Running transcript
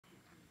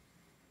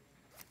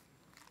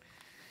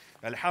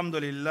الحمد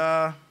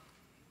لله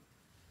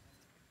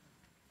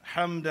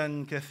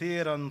حمدا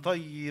كثيرا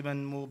طيبا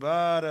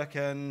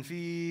مباركا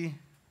فيه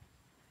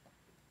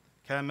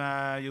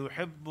كما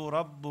يحب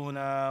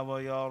ربنا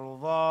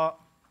ويرضى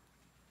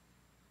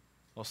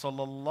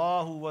وصلى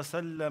الله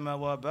وسلم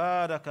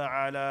وبارك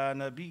على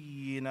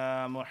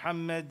نبينا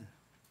محمد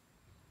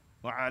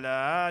وعلى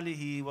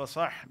آله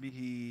وصحبه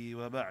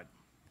وبعد.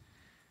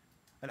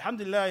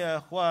 Alhamdulillah,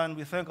 ya ikhwan,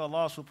 we thank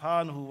Allah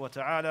subhanahu wa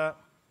ta'ala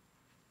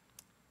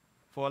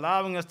for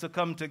allowing us to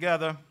come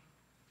together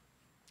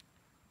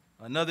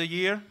another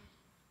year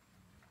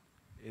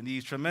in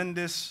these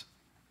tremendous,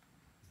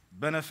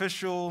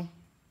 beneficial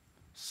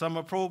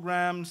summer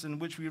programs in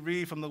which we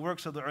read from the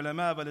works of the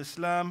ulama of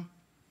Islam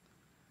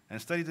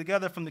and study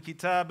together from the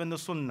kitab and the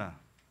sunnah.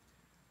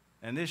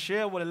 And this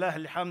year,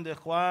 walillah alhamd,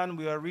 ikhwan,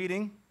 we are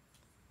reading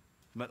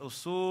from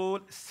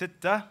Al-Usul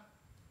Sittah,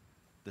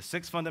 the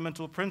 6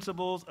 fundamental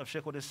principles of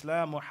Sheikh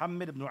al-Islam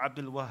Muhammad ibn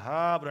Abdul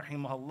Wahhab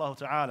rahimahullah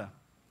ta'ala.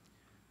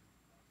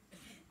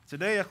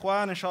 Today,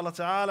 ikhwan, inshallah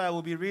ta'ala, I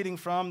will be reading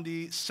from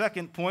the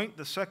second point,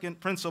 the second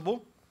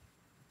principle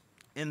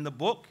in the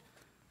book.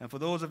 And for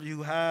those of you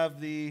who have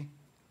the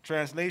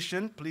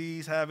translation,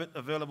 please have it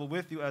available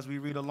with you as we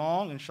read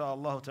along,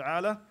 inshallah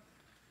ta'ala.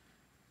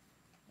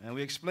 And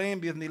we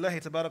explain,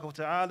 bi'idhnillahi tabaraka wa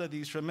ta'ala,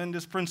 these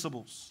tremendous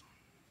principles.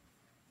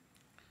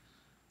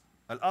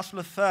 Al-Asl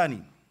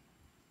al-Thani.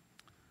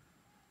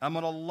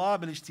 أمر الله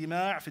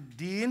بالاجتماع في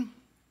الدين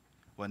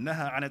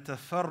والنهى عن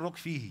التفرق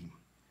فيه.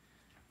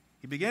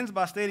 He begins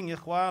by stating,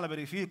 ikhwan,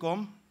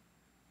 labarifikum,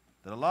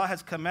 that Allah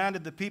has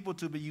commanded the people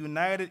to be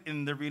united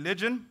in the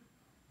religion,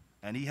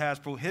 and He has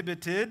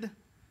prohibited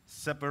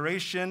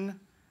separation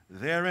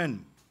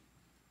therein.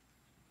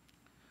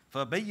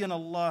 فبين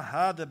الله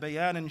هذا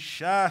بيانا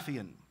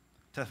شافيا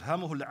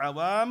تفهمه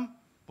العوام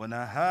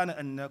ونهانا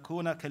أن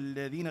نكون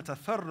كالذين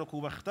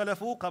تفرقوا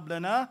واختلفوا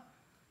قبلنا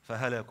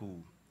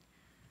فهلكوا.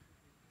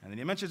 And then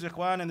he mentions,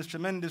 ikhwan, in this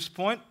tremendous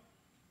point,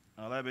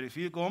 Allah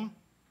labarifikum,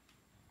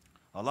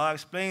 Allah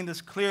explained this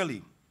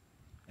clearly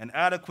and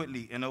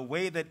adequately in a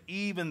way that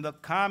even the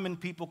common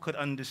people could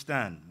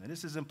understand. And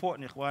this is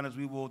important, ikhwan, as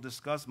we will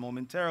discuss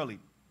momentarily.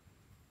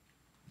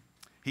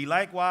 He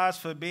likewise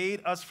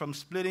forbade us from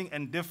splitting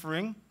and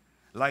differing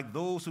like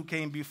those who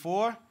came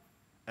before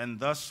and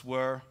thus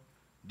were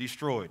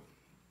destroyed.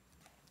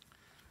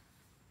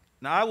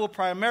 Now, I will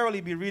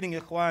primarily be reading,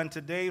 ikhwan,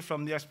 today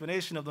from the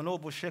explanation of the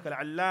noble Sheikh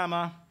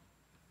al-Allama,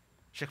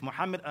 Sheikh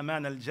Muhammad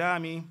Aman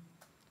al-Jami,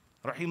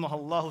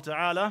 rahimahullah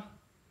ta'ala.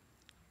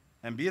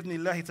 And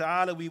bi'idhnillahi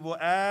ta'ala, we will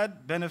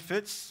add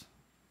benefits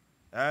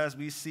as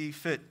we see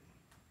fit.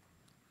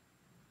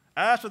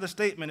 As for the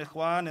statement,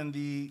 ikhwan, in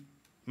the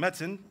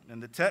metin, in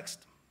the text,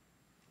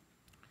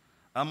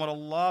 Amar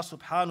Allah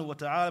subhanahu wa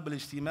ta'ala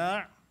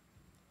bil-ijtima',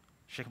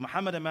 Sheikh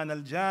Muhammad Aman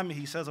al-Jami,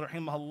 he says,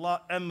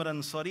 rahimahullah,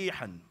 amran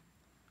sarihan,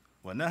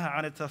 wa naha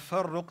an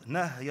tafarruq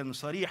nahyan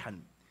sarihan.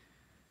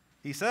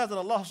 He says that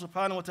Allah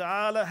subhanahu wa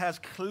ta'ala has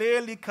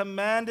clearly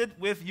commanded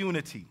with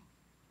unity.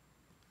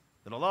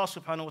 That Allah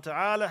subhanahu wa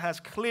ta'ala has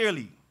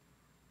clearly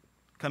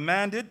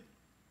commanded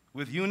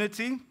with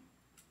unity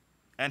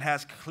and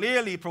has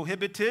clearly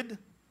prohibited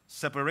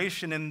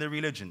separation in the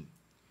religion.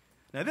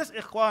 Now this,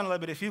 ikhwan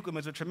labarifikum,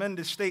 is a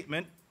tremendous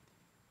statement,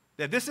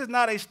 that this is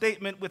not a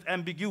statement with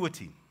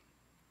ambiguity.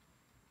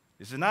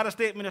 This is not a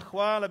statement,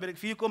 ikhwan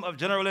labarifikum, of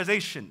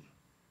generalization.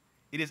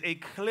 It is a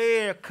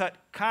clear-cut,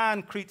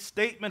 concrete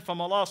statement from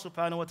Allah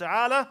subhanahu wa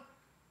ta'ala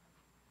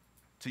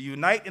to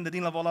unite in the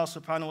deen of Allah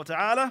subhanahu wa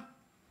ta'ala,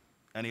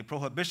 and a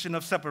prohibition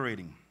of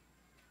separating.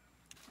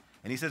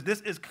 And he says this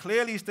is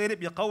clearly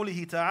stated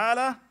بِقَوْلِهِ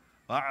تَعَالَى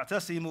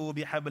وَاعْتَصِمُوا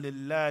بِحَبْلِ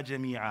اللَّهِ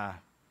جَمِيعًا.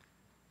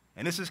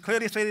 And this is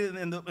clearly stated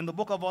in the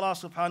book of Allah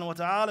subhanahu wa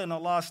ta'ala, in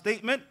Allah's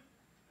statement,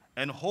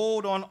 and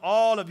hold on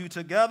all of you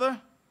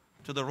together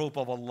to the rope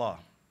of Allah.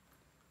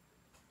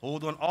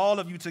 Hold on all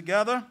of you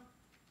together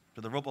to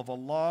the rope of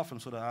Allah,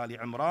 from Surah Ali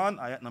Imran,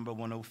 ayat number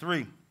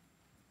 103.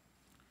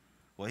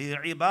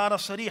 وَهِيَ عِبَارَةٌ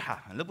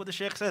صَرِيحَةٌ. And look what the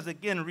Sheikh says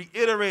again,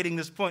 reiterating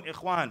this point,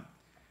 ikhwan.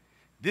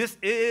 This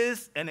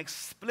is an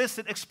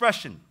explicit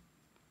expression.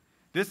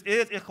 This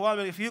is, ikhwan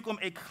barifikum,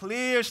 a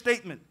clear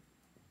statement.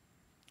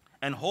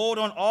 And hold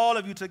on all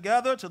of you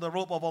together to the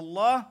rope of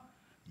Allah.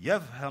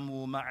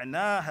 يَفْهَمُ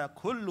مَعْنَاهَا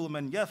كُلُّ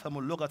مَنْ يَفْهَمُ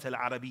اللُّغَةَ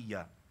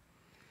الْعَرَبِيَّةَ.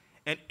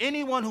 And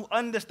anyone who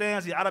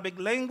understands the Arabic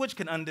language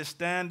can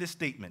understand this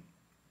statement.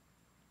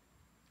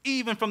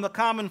 Even from the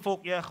common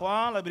folk, ya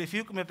ikhwan,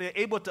 if they're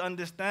able to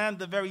understand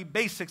the very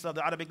basics of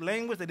the Arabic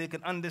language, that they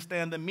can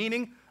understand the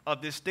meaning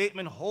of this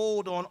statement,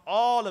 hold on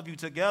all of you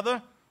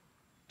together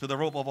to the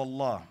rope of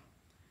Allah.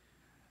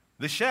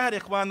 The shahid,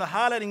 ikhwan, the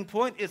highlighting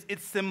point is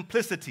its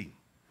simplicity.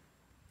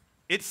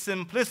 Its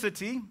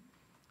simplicity,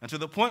 and to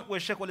the point where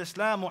Sheikh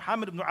al-Islam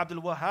Muhammad ibn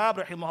Abdul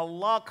Wahhab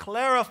rahimahullah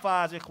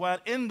clarifies, ikhwan,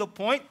 in the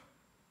point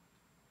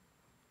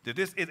that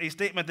this is a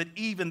statement that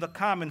even the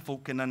common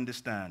folk can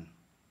understand.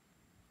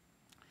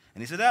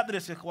 And he said after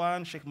this,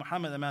 ikhwan, Sheikh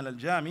Muhammad Aman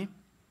al-Jami,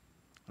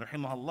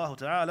 rahimahullah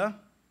ta'ala,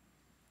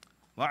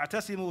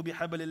 وَاعْتَسِمُوا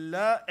بِحَبْلِ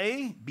اللَّهِ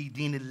أي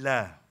بدين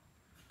الله.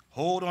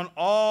 Hold on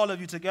all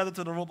of you together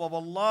to the rope of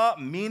Allah,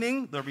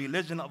 meaning the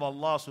religion of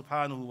Allah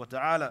subhanahu wa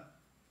ta'ala.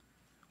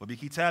 Wa bi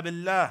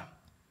kitabillah.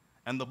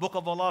 And the book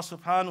of Allah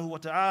subhanahu wa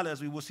ta'ala,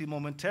 as we will see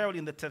momentarily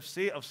in the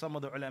tafsir of some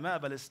of the ulama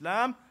of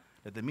al-Islam,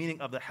 that the meaning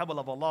of the habl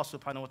of Allah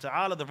subhanahu wa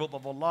ta'ala, the rope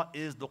of Allah,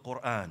 is the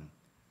Qur'an.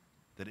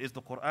 That is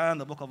the Qur'an,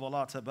 the book of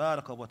Allah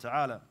tabaraka wa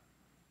ta'ala.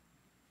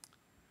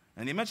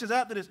 And he mentions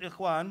after this,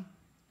 ikhwan,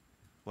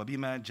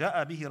 وَبِمَا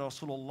جَاءَ بِهِ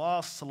رَسُولُ اللَّهِ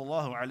صَلَّى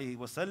اللَّهُ عَلَيْهِ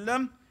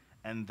وَسَلَّمَ,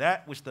 and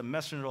that which the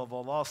Messenger of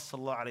Allah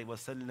sallallahu alaihi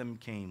wasallam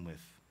came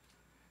with.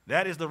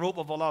 That is the rope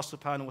of Allah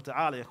subhanahu wa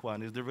ta'ala,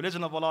 ikhwan. It is the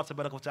religion of Allah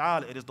tabaraka wa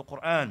ta'ala. It is the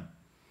Qur'an.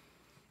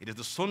 It is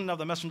the Sunnah of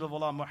the Messenger of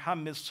Allah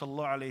Muhammad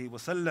sallallahu alaihi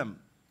wasallam.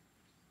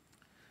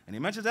 And he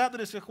mentions after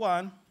this,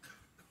 ikhwan,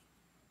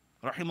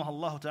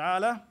 rahimahullah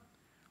ta'ala,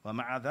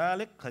 وَمَعَ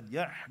ذَلِكَ قَدْ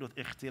يَحْدُثْ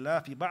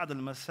اخْتِلَافِ فِي بَعْضِ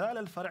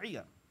الْمَسَائِلِ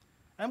الْفَرْعِيَّةِ.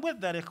 And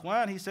with that,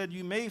 ikhwan, he said,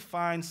 you may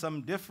find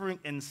some differing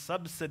in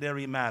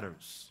subsidiary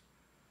matters.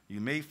 You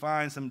may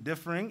find some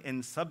differing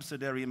in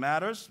subsidiary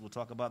matters. We'll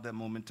talk about that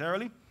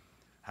momentarily.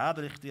 هذا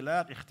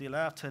الاختلاف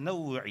اختلاف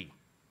تنوعي.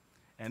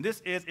 And this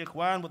is,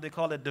 ikhwan, what they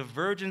call a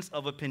divergence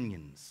of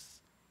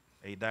opinions.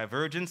 A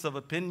divergence of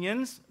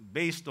opinions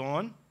based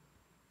on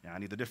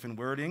the different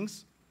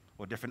wordings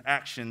or different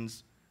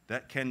actions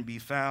that can be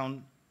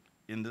found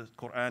in the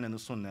Qur'an and the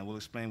Sunnah. We'll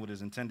explain what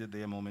is intended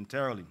there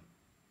momentarily.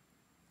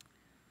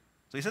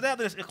 So he said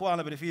after this,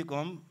 ikhwan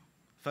fikum,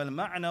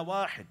 فَالْمَعْنَى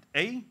وَاحِدٌ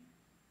أي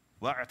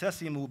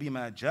وَاعْتَسِمُوا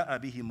بِمَا جَاءَ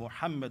بِهِ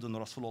مُحَمَّدٌ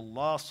رَسُولُ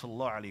اللَّهِ صَلَّى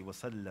اللَّهُ عَلَيْهِ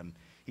وَسَلَّمَ.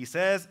 He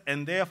says,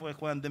 and therefore,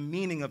 ikhwan, the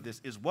meaning of this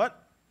is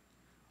what?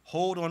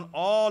 Hold on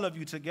all of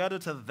you together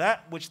to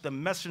that which the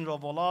Messenger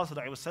of Allah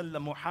sallallahu alaihi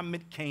wasallam,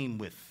 Muhammad, came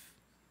with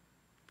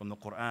from the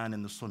Qur'an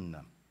and the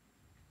Sunnah.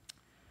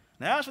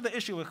 Now, as for the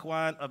issue,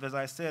 ikhwan, of, as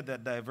I said,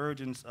 that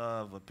divergence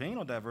of opinion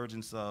or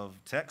divergence of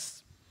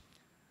text,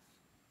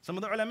 some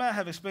of the ulama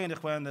have explained,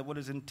 ikhwan, that what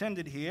is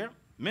intended here,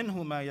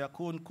 منه ما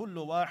يكون كل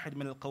واحد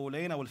من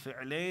القولين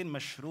والفعلين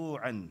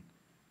مشروعا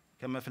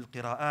كما في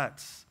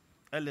القراءات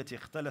التي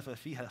اختلف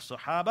فيها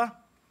الصحابة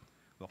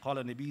وقال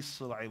النبي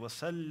صلى الله عليه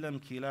وسلم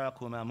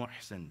كلاكما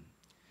محسن.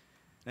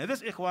 Now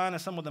this, ikhwan,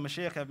 as some of the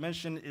mashaykh have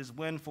mentioned, is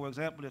when, for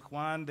example,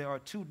 ikhwan, there are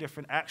two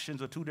different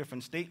actions or two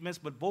different statements,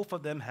 but both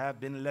of them have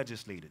been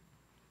legislated.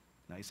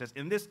 Now he says,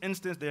 in this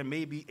instance, there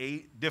may be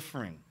a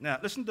differing. Now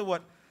listen to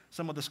what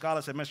some of the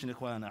scholars have mentioned,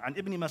 ikhwan. An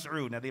Ibn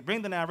Mas'ud. Now they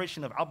bring the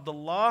narration of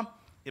Abdullah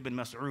ibn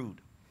Mas'ud.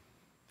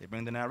 They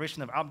bring the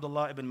narration of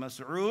Abdullah ibn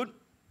Mas'ud.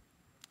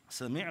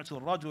 سمعت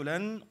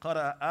رجلا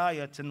قرأ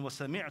آية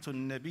وسمعت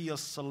النبي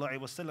صلى الله عليه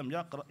وسلم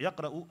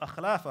يقرأ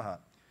أخلافها.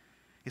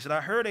 He said,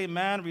 I heard a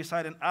man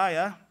recite an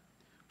ayah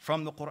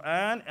from the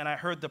Qur'an, and I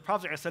heard the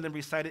Prophet ﷺ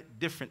recite it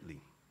differently.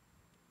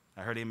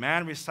 I heard a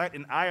man recite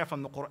an ayah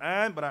from the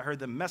Qur'an, but I heard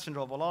the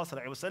Messenger of Allah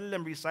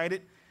ﷺ recite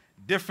it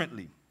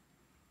differently.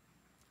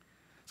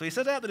 So he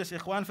said after this,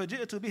 ikhwan,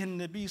 فَجِئْتُ بِهِ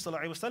النَّبِيِّ صلى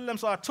الله عليه وسلم.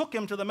 So I took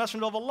him to the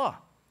Messenger of Allah.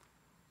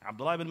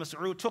 Abdullah ibn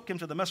Mas'ud took him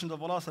to the Messenger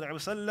of Allah صلى الله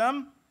عليه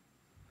وسلم.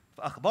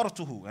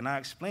 فأخبرته, and I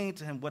explained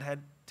to him what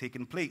had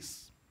taken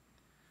place.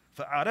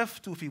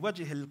 فعرفت في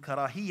وجه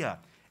الكراهية,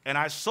 and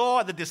I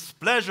saw the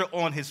displeasure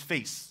on his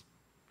face.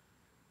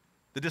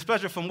 The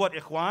displeasure from what,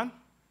 ikhwan?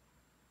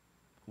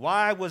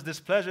 Why was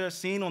displeasure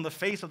seen on the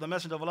face of the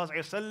Messenger of Allah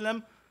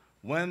ﷺ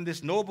when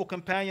this noble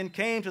companion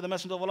came to the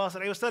Messenger of Allah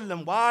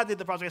ﷺ? Why did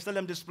the Prophet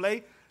ﷺ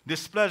display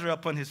displeasure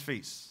upon his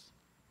face?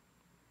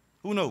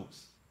 Who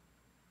knows?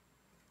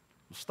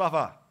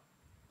 Mustafa,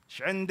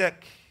 Shendek.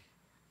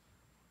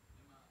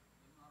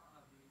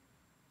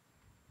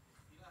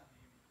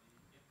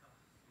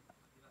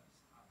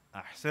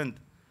 Ahsant.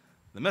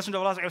 The Messenger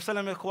of Allah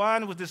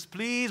ﷺ, was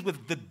displeased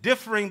with the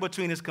differing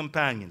between his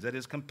companions. That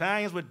his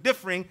companions were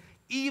differing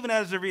even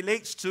as it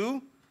relates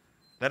to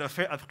that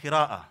affair of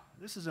qira'ah.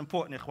 This is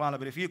important, ikhwan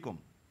fikum.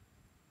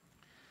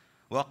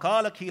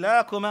 وَقَالَ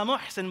كِلَاكُمَا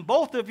مُحْسِنٌ.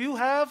 Both of you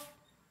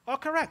are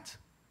correct.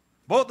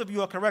 Both of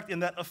you are correct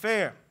in that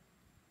affair.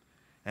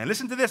 And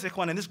listen to this,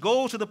 ikhwan, and this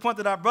goes to the point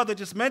that our brother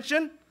just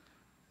mentioned.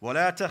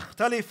 وَلَا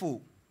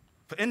تَخْتَلِفُوا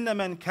فَإِنَّ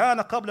مَنْ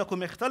كَانَ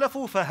قَبْلَكُمْ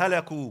اخْتَلَفُوا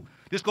فَهَلَكُوا.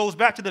 This goes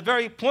back to the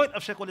very point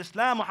of Sheikh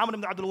al-Islam, Muhammad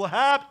ibn Abdul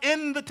Wahhab,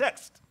 in the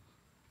text.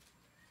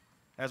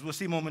 As we'll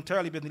see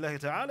momentarily, bi'idhnillahi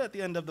ta'ala, at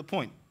the end of the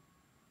point.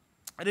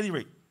 At any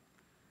rate,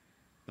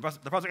 the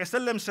Prophet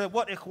ﷺ said,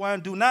 what,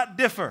 ikhwan? Do not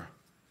differ.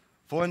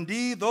 For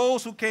indeed,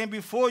 those who came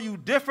before you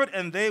differed,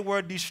 and they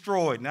were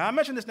destroyed. Now, I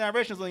mentioned this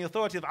narration is on the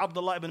authority of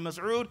Abdullah ibn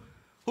Mas'ud.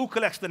 Who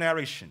collects the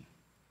narration?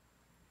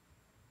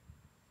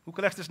 Who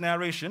collects this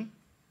narration?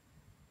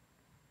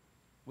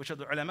 Which of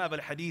the ulama of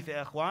al-hadith,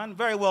 ikhwan?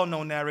 Very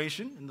well-known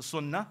narration in the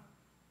Sunnah.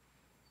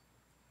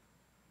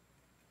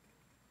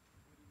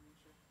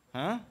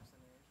 Huh?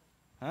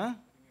 Huh?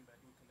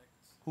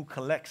 Who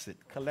collects it?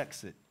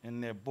 Collects it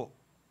in their book,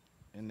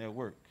 in their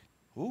work.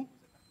 Who?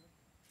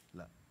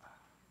 La.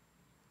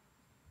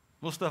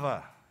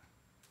 Mustafa.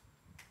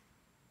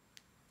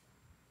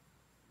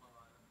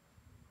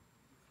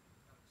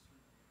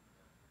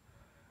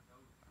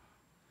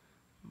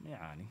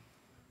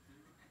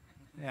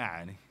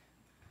 يعني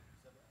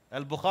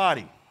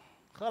Al-Bukhari.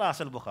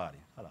 خلاص البخاري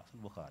خلاص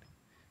البخاري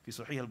في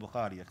صحيح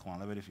البخاري يا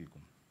إخوان الله يبارك فيكم.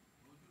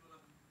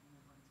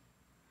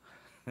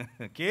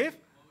 كيف؟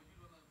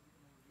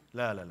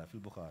 لا لا لا في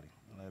البخاري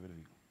الله يبارك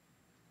فيكم.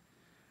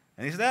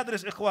 And he said after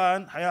this,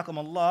 إخوان حياكم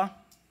الله.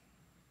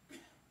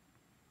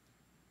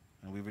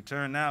 And we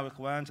return now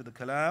إخوان to the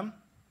كلام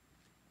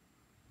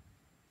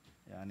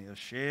يعني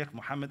الشيخ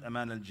محمد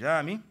أمان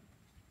الجامي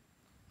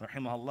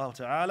رحمه الله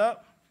تعالى.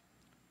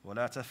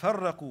 ولا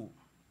تفرقوا.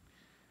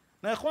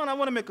 Now, Ikhwan, I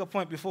want to make a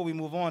point before we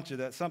move on to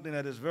that, something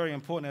that is very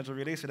important as it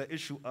relates to the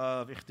issue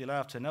of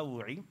ikhtilaf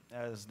tanawwu'i,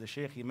 as the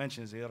Sheikh he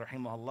mentions here,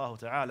 rahimahullah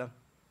ta'ala.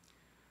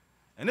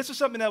 And this is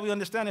something that we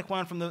understand,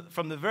 Ikhwan,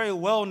 from the very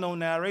well-known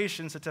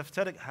narrations,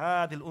 ستفترق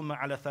هذه الأمة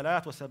على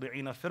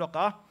 73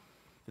 فرقة,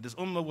 that this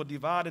ummah would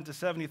divide into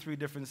 73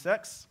 different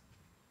sects.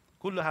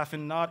 كلها في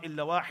النار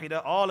إلا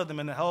واحدة, all of them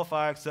in the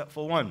hellfire except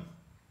for one.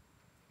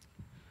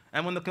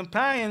 And when the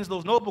companions,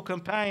 those noble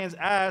companions,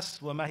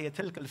 asked, وَمَا هِيَ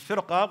تِلْكَ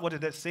الْفِرْقَةِ, what is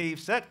that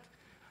saved sect?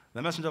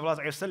 The Messenger of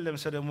Allah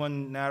said in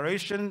one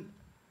narration,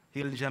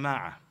 هِيَ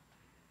الْجَمَاعَةِ,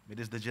 it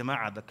is the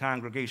jama'ah, the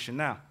congregation.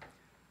 Now,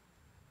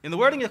 in the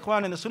wording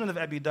Ikhwan in the Sunnah of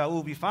Abi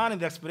Dawud, we find in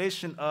the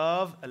explanation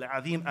of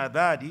Al-Azim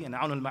Abadi and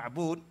Aun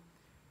al-Ma'bud,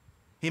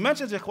 he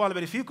mentions Ikhwan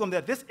al-Fikum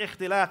that this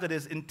ikhtilaf that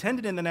is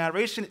intended in the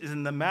narration is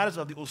in the matters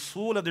of the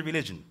usul of the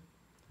religion,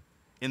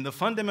 in the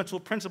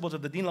fundamental principles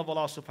of the deen of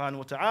Allah subhanahu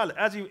wa ta'ala,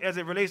 as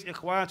it relates,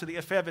 Ikhwan, to the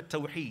affair of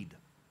Tawheed.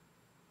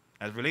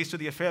 As it relates to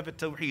the affair of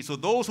Tawheed. So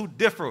those who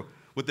differ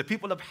with the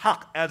people of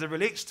Haqq as it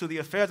relates to the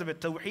affairs of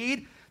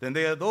Tawheed, then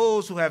they are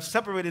those who have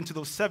separated into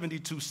those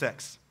 72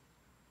 sects.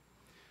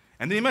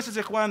 And then he mentions,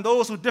 Ikhwan,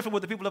 those who differ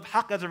with the people of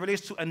Haqq as it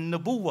relates to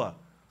An-Nabawiyyah,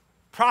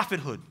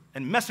 prophethood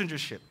and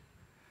messengership.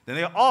 Then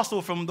they are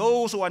also from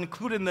those who are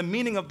included in the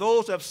meaning of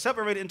those who have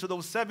separated into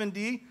those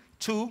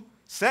 72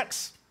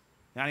 sects,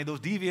 yani those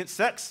deviant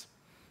sects.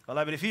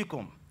 Allah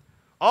fikum.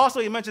 Also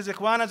he mentions,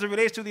 Ikhwan, as it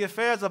relates to the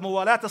affairs of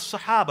Muwalat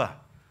al-Sahaba,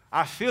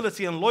 our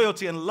fealty and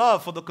loyalty and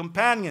love for the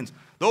companions,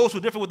 those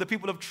who differ with the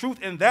people of truth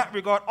in that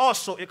regard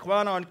also,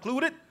 Ikhwan, are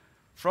included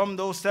from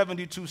those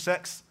 72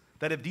 sects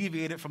that have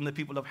deviated from the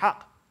people of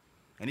Haqq.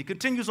 And he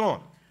continues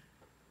on.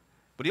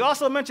 But he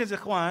also mentions,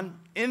 Ikhwan,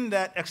 in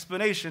that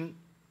explanation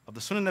of the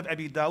Sunnah of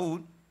Abi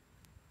Dawud,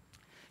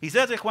 he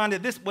says, Ikhwan,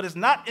 that what is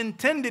not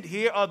intended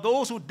here are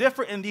those who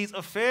differ in these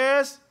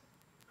affairs,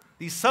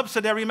 these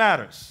subsidiary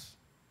matters.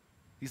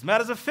 These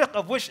matters of fiqh,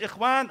 of which,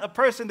 Ikhwan, a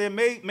person there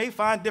may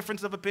find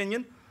difference of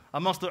opinion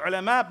amongst the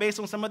ulama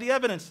based on some of the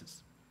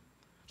evidences.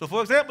 So,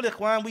 for example,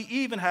 Ikhwan, we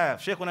even have,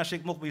 Sheikh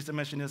Muqbil used to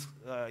mention this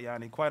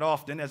quite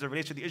often as it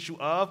relates to the issue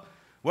of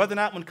whether or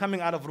not when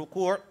coming out of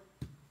ruku',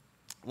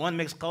 one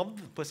makes qabd,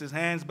 puts his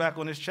hands back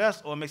on his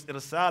chest, or makes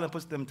irsal and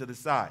puts them to the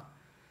side.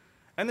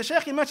 And the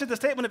Sheikh, he mentioned the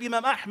statement of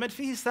Imam Ahmad,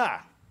 fihi sa'a.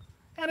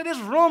 And it is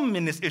room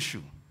in this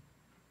issue.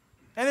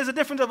 And there's a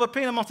difference of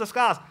opinion amongst the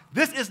scholars.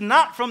 This is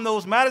not from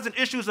those matters and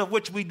issues of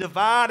which we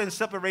divide and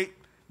separate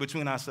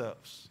between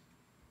ourselves.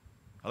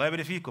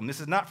 This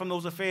is not from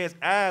those affairs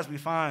as we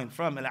find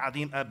from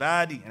Al-Azim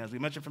Abadi, and as we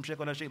mentioned from Sheikh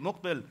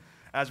Muqbil,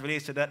 as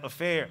relates to that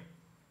affair.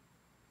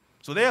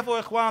 So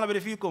therefore,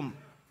 Ikhwan,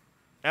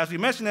 as we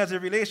mentioned, as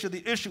it relates to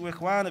the issue,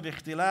 Ikhwan, of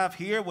ikhtilaf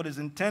here, what is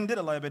intended,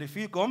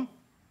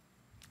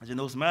 as in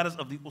those matters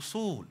of the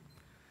usul,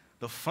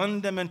 the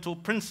fundamental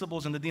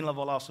principles in the deen of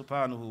Allah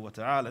subhanahu wa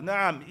ta'ala.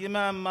 Naam,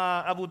 Imam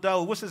Abu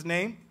Dawud, what's his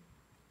name?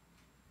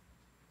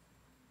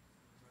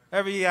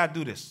 Every year I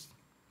do this.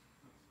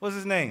 What's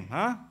his name,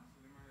 huh?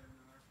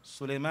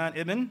 Sulaiman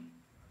ibn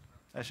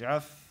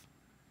Ash'ath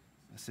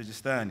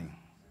al-Sijistani.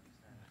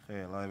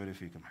 Khair, Allah yabarik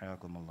fikum.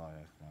 Hayakum Allah,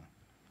 ya ikhwan.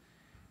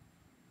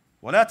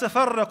 وَلَا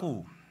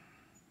تَفَرَّقُوا,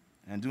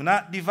 and do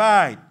not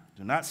divide,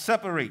 do not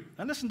separate.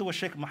 And listen to what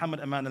Sheikh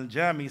Muhammad Aman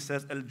al-Jami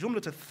says,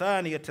 الجملة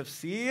الثانية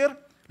تفسير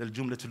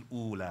للجملة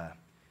الأولى.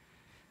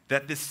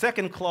 That the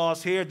second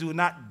clause here, do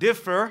not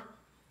differ,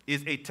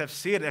 is a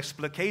tafsir,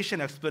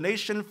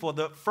 explanation for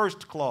the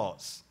first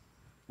clause,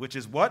 which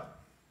is what?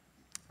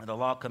 That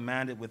Allah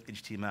commanded with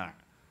ijtima'.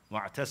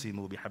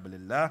 وَاعْتَسِمُوا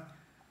بِحَبْلِ اللَّهِ,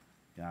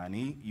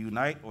 yani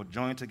unite or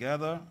join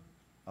together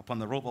upon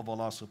the rope of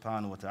Allah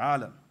subhanahu wa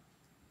ta'ala.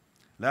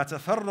 لا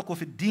تفرقوا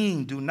في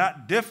الدين, do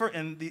not differ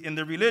in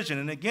the religion.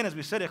 And again, as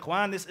we said,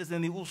 Ikhwan, this is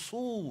in the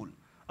usul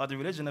of the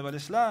religion of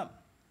Islam.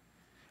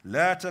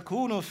 لا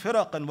تكونوا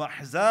فرقا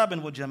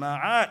وأحزابا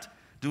وجماعات,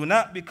 do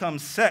not become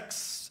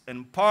sects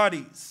and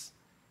parties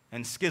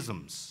and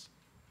schisms.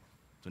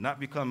 Do not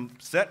become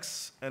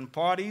sects and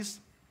parties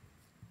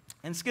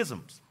and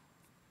schisms.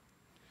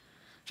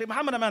 Sheikh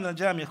Muhammad Aman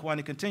al-Jami, Ikhwan,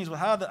 he continues,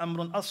 وَهَذَا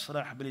أَمْرٌ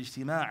أَصْرَحْ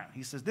بِالْإِجْتِمَاعِ.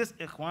 He says, this,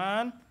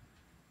 Ikhwan,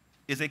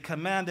 is a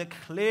command that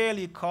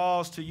clearly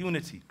calls to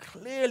unity.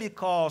 Clearly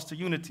calls to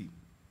unity.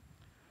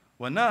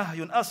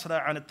 وَنَهْيٌ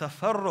أَصْرَحْ عَنِ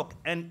التَّفَرُّقِ,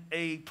 and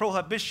a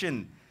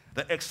prohibition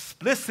that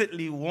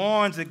explicitly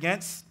warns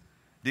against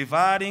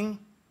dividing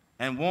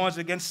and warns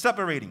against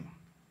separating.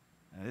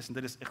 And listen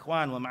to this,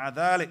 Ikhwan, وَمَعَ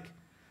ذَلِكَ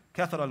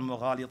كَثَرَ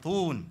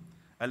الْمُغَالِطُونَ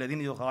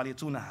الَّذِينَ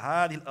يُغَالِطُونَ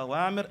هَذِهِ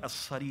الْأَوَامِرِ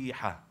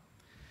الصَّرِيحَةِ.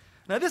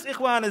 Now this,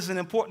 Ikhwan, is an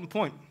important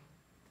point.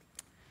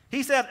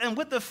 He said, and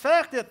with the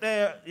fact that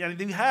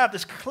we have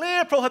this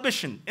clear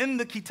prohibition in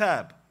the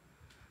kitab,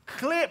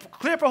 clear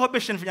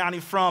prohibition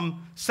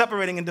from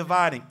separating and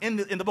dividing in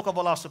the book of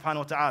Allah subhanahu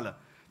wa ta'ala,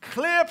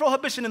 clear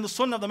prohibition in the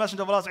sunnah of the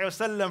Messenger of Allah sallallahu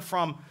alaihi wasallam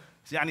from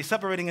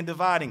separating and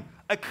dividing,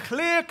 a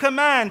clear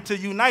command to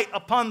unite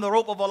upon the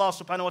rope of Allah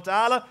subhanahu wa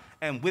ta'ala,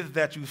 and with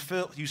that you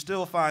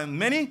still find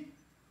many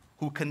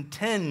who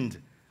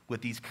contend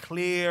with these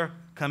clear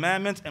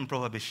commandments and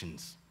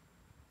prohibitions.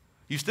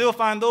 You still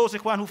find those,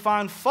 ikhwan, who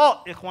find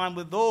fault, ikhwan,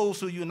 with those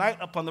who unite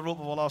upon the rope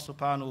of Allah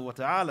subhanahu wa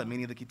ta'ala,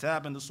 meaning the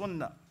kitab and the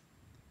sunnah.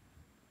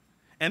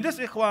 And this,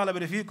 ikhwan,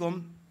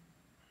 labirifikum,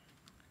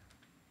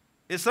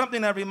 is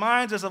something that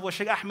reminds us of what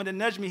Sheikh Ahmed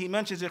al-Najmi, he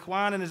mentions,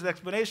 ikhwan, in his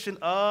explanation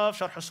of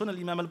Sharh Sunnah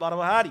al-Imam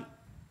al-Barbahari.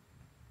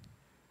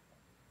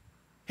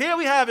 Here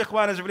we have,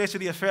 ikhwan, as it relates to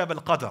the affair of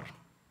al-Qadr,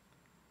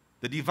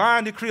 the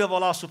divine decree of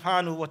Allah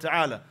subhanahu wa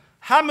ta'ala.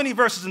 How many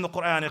verses in the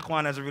Qur'an,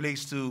 ikhwan, as it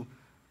relates to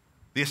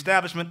the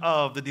establishment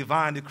of the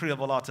divine decree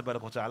of Allah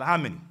ta'ala? How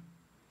many?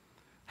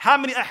 How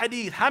many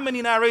ahadith, how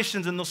many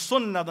narrations in the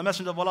sunnah of the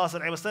Messenger of Allah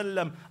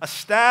sallallahu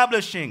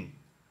establishing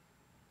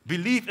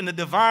belief in the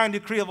divine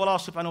decree of Allah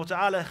subhanahu wa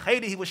ta'ala,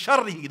 khayrihi wa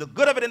sharrihi, the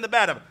good of it and the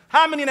bad of it?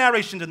 How many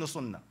narrations in the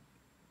sunnah?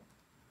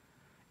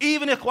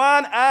 Even,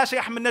 ikhwan, as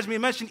Shaykh Ahmed Najmi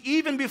mentioned,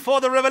 even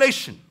before the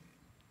revelation,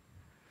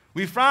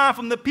 we find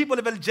from the people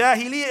of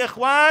al-Jahiliyyah,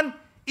 ikhwan,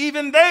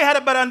 even they had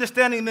a better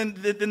understanding than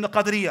the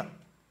Qadriyyah.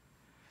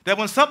 That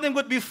when something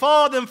would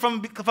befall them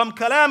from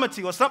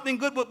calamity, or something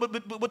good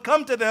would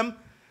come to them,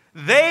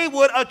 they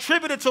would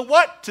attribute it to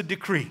what? To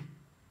decree.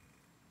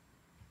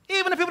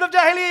 Even the people of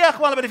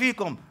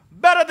Jahiliyyah,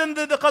 better than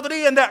the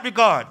Qadriyyah in that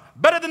regard.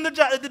 Better than the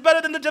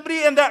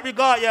Jabriyah in that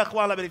regard, ya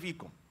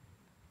akhwan.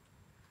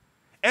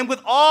 And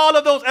with all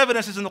of those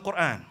evidences in the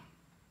Qur'an,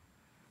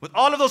 with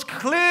all of those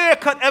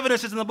clear-cut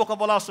evidences in the book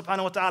of Allah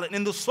subhanahu wa ta'ala, and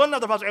in the sunnah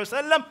of the Prophet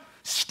ﷺ,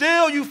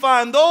 still you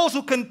find those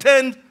who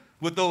contend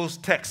with those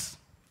texts.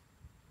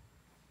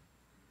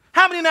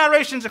 How many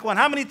narrations, ikhwan,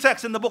 how many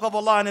texts in the book of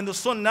Allah and in the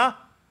sunnah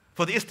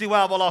for the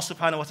istiwa of Allah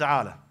subhanahu wa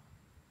ta'ala?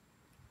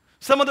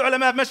 Some of the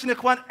ulama have mentioned,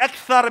 ikhwan,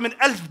 akthar min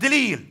alf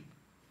dalil.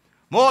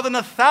 More than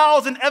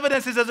 1,000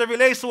 evidences as it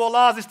relates to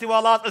Allah's istiwa,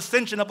 Allah's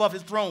ascension above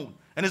His throne,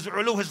 and His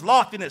ulu, His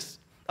loftiness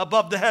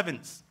above the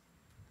heavens.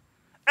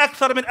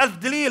 أكثر من ألف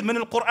دليل من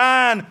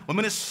القرآن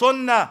ومن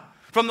السنة,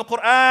 from the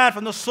Qur'an,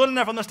 from the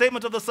Sunnah, from the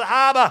statements of the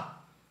Sahaba,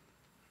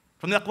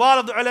 from the aqwal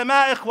of the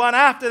ulama, ikhwan,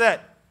 after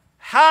that.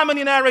 How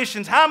many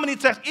narrations, how many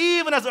texts,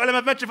 even as the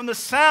ulama mentioned, from the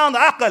sound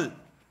aql,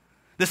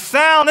 the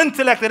sound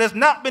intellect that has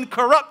not been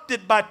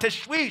corrupted by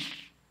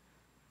tashwish,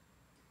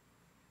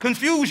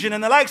 confusion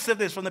and the likes of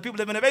this from the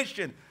people of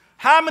innovation.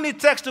 How many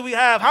texts do we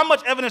have? How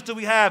much evidence do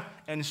we have?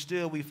 And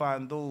still we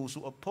find those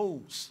who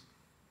oppose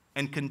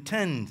and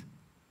contend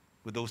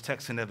with those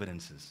texts and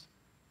evidences.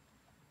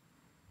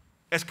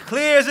 As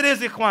clear as it is,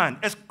 ikhwan,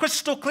 as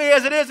crystal clear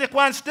as it is,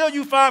 ikhwan, still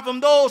you find from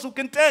those who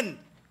contend.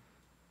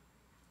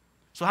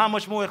 So how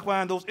much more,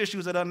 ikhwan, those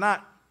issues that are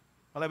not,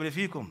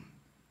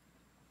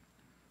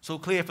 so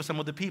clear for some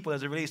of the people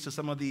as it relates to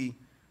some of the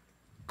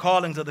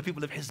callings of the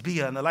people of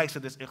Hizbiyah and the likes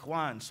of this,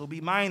 ikhwan. So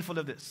be mindful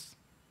of this.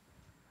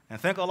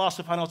 And thank Allah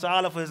subhanahu wa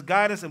ta'ala for His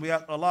guidance, and we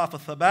ask Allah for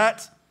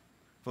thabat,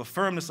 for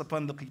firmness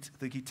upon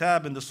the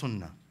kitab and the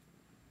sunnah.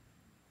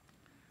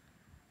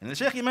 And the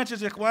Sheikh, he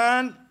mentions,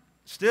 ikhwan,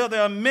 still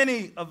there are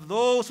many of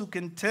those who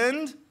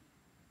contend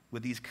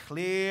with these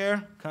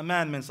clear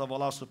commandments of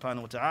Allah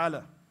subhanahu wa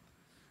ta'ala.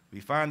 We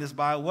find this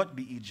by what?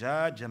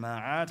 بإيجاد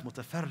جماعات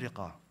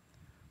متفرقة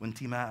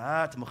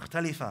وانتماءات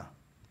مختلفة.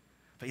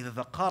 فإذا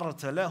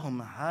ذكرت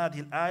لهم هذه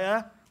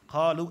الآية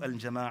قالوا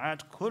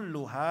الجماعات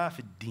كلها في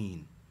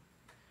الدين.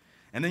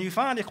 And then you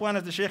find, ikhwan,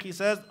 as the Sheikh, he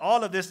says,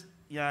 all of this,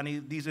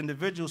 these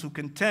individuals who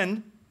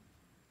contend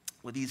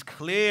with these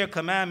clear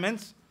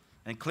commandments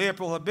and clear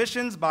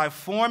prohibitions by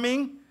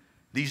forming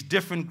these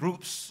different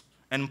groups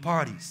and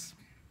parties.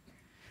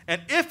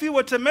 And if you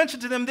were to mention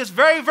to them this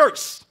very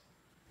verse,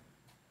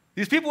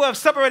 these people who have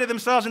separated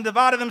themselves and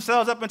divided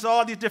themselves up into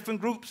all these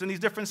different groups and these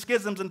different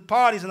schisms and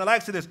parties and the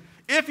likes of this,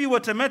 if you were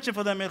to mention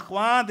for them,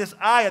 ikhwan, this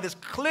ayah, this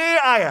clear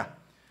ayah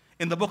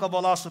in the book of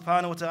Allah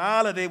subhanahu wa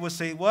ta'ala, they would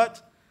say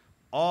what?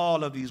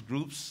 All of these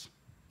groups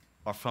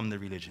are from the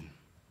religion.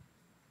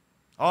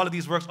 All of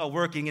these works are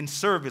working in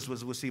service,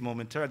 as we'll see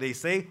momentarily. They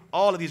say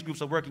all of these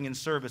groups are working in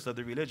service of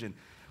the religion.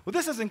 Well,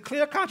 this is in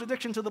clear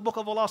contradiction to the book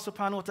of Allah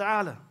subhanahu wa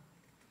ta'ala.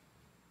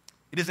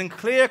 It is in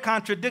clear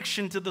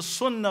contradiction to the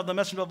sunnah of the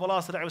Messenger of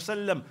Allah sallallahu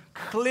alaihi wasallam.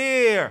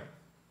 Clear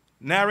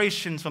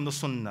narrations from the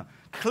sunnah.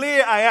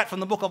 Clear ayat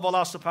from the book of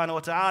Allah subhanahu wa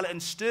ta'ala.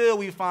 And still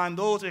we find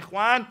those,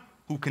 ikhwan,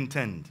 who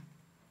contend.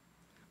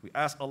 We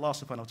ask Allah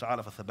subhanahu wa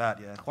ta'ala for thabat,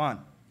 ya ikhwan.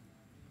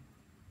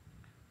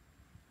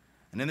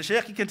 And then the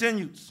Shaykh, he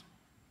continues.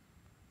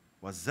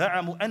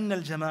 وَالزَّعَمُ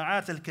أَنَّ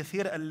الْجَمَاعَاتَ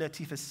الْكَثِيرَةَ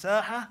الَّتِي فِي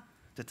السَّاحَةِ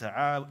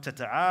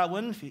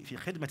تتعاون في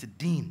خدمة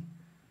الدين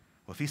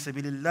وفي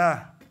سبيل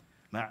الله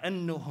مع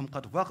أنهم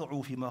قد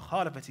وقعوا في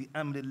مخالفة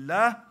أمر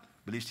الله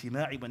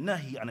بالاجتماع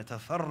والنهي عن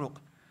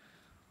التفرق.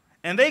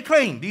 And they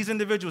claim, these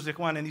individuals,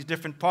 Ikhwan, in these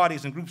different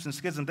parties and groups and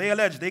schisms,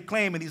 they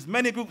claim in these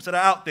many groups that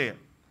are out there,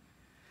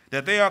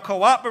 that they are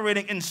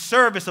cooperating in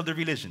service of the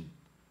religion.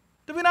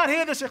 Do we not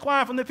hear this,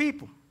 Ikhwan, from the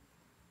people?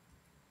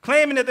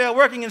 Claiming that they are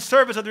working in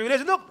service of the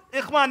religion. Look,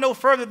 Ikhwan, no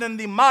further than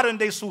the modern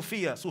day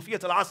Sufiya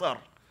al-Asr,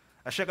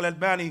 as Sheikh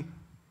al-Albani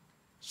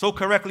so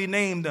correctly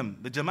named them,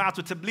 the Jama'at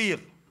Tabligh.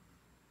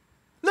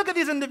 Look at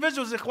these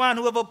individuals, Ikhwan,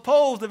 who have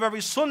opposed the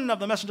very Sunnah of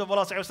the Messenger of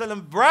Allah sallallahu alaihi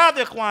wasallam.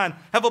 Rather, Ikhwan,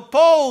 have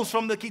opposed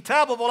from the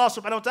Kitab of Allah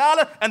subhanahu wa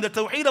ta'ala and the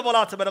Tawheed of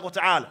Allah tabarak wa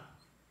ta'ala.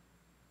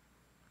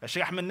 As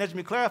Sheikh Ahmed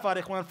Najmi clarified,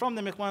 Ikhwan, from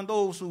them, Ikhwan,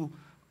 those who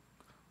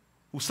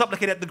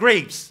supplicate at the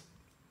graves.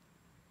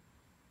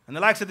 And the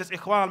likes of this,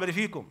 Ikhwan,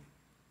 barifikum.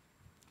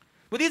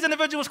 But these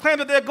individuals claim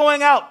that they're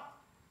going out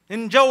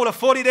in Joel of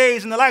 40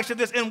 days and the likes of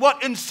this, in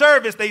what? In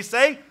service, they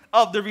say,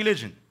 of the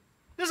religion.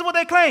 This is what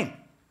they claim.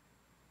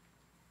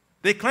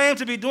 They claim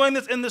to be doing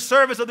this in the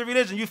service of the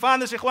religion. You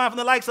find this, Ikhwan, from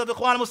the likes of the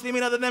Ikhwan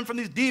Muslimin, other than from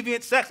these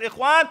deviant sects,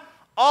 Ikhwan,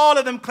 all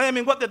of them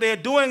claiming what? That they are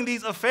doing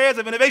these affairs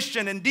of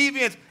innovation and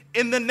deviance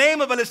in the name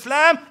of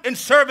Al-Islam in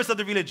service of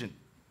the religion.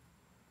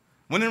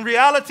 When in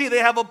reality, they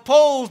have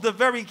opposed the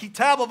very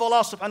Kitab of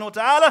Allah subhanahu wa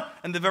ta'ala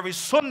and the very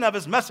Sunnah of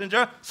His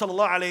Messenger,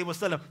 sallallahu alayhi wa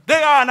sallam.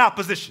 They are in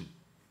opposition.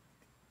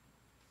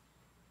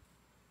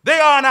 They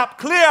are in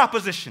clear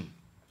opposition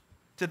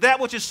to that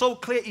which is so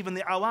clear, even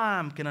the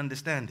awam can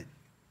understand it.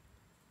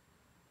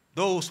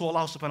 Those who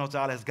Allah subhanahu wa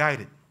ta'ala has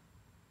guided.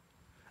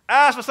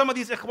 As for some of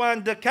these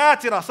Ikhwan,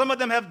 Dakatira, some of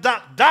them have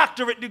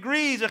doctorate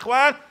degrees,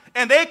 Ikhwan,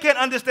 and they can't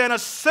understand a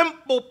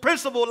simple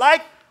principle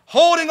like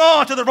holding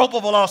on to the rope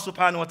of Allah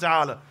subhanahu wa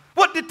ta'ala.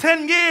 What did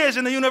 10 years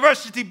in the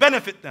university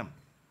benefit them?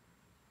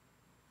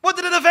 What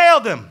did it avail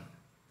them?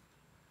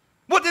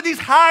 What did these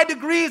high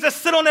degrees that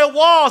sit on their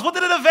walls, what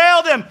did it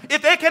avail them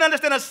if they can't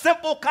understand a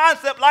simple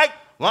concept like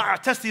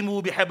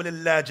وَاعْتَصِمُوا بِحَبْلِ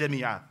اللَّهِ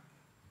جَمِيعًا?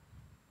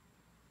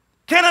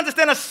 Can't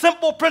understand a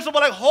simple principle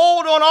like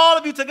hold on all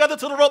of you together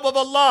to the rope of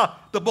Allah,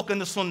 the book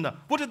and the Sunnah.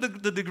 What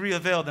did the degree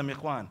avail them,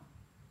 Ikhwan?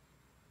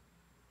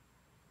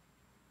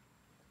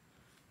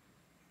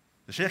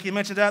 The Sheikh, he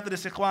mentioned after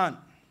this, Ikhwan,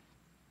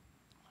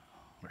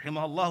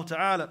 rahimahullah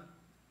ta'ala,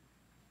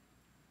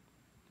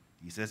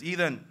 he says,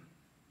 إذن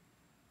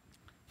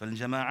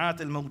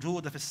فالجماعات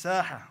الموجودة في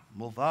الساحة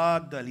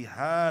مضادة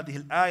لهذه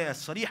الآية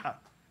الصريحة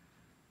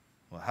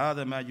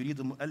وهذا ما يريد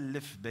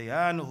المؤلف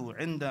بيانه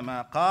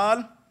عندما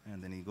قال.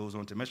 And then he goes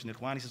on to mention,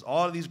 Ikhwan, he says,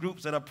 all of these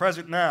groups that are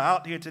present now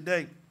out here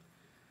today,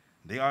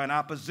 they are in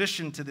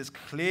opposition to this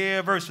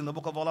clear verse in the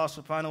book of Allah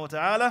subhanahu wa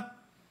ta'ala.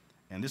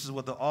 And this is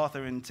what the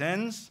author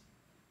intends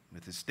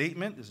with his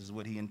statement. This is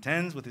what he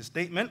intends with his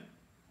statement,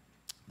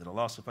 that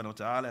Allah subhanahu wa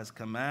ta'ala has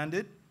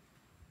commanded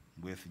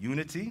with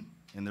unity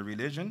in the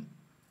religion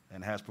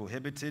and has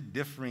prohibited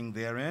differing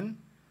therein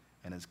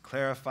and has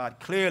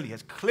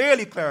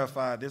clearly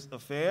clarified this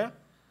affair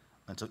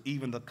until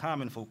even the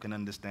common folk can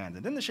understand.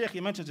 And then the Sheikh, he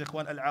mentions,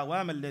 Ikhwan,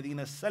 al-awam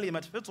alladhina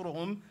salimat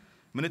fitruhum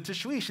min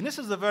at-tashwish. And this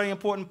is a very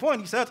important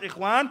point. He says,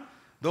 Ikhwan,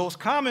 those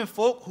common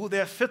folk who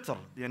their fitr,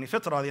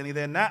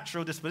 their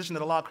natural disposition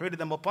that Allah created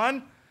them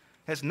upon,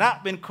 has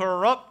not been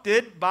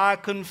corrupted by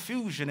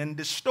confusion and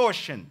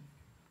distortion.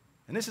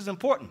 And this is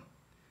important.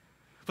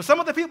 For some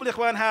of the people,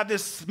 Ikhwan, have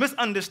this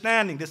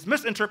misunderstanding, this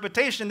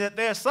misinterpretation that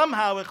they're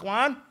somehow,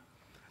 Ikhwan,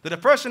 that a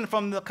person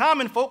from the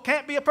common folk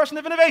can't be a person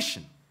of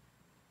innovation.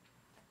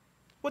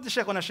 What did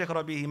Sheikh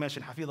Rabi, he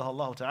mentioned,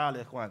 Hafidhahullah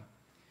ta'ala, Ikhwan.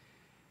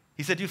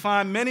 He said, you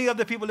find many of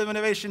the people of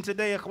innovation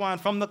today, Ikhwan,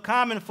 from the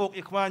common folk,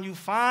 Ikhwan, you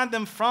find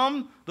them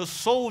from the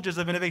soldiers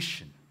of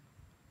innovation.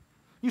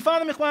 You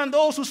find them, Ikhwan,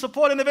 those who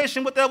support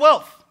innovation with their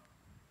wealth.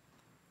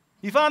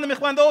 You find them,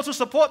 Ikhwan, those who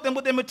support them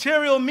with their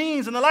material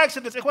means and the likes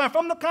of this, Ikhwan,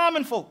 from the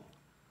common folk.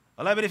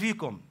 Allah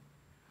barifikum.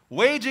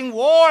 Waging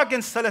war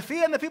against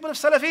Salafiyah and the people of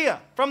Salafiyah,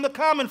 from the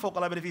common folk,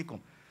 Allah barifikum.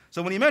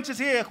 So when he mentions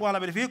here, Ikhwan,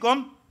 Allah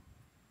barifikum,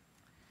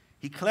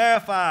 he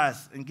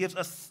clarifies and gives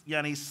us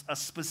a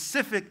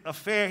specific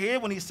affair here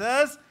when he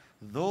says,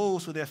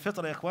 those who their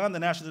fitra, Ikhwan, the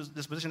national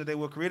disposition that they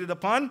were created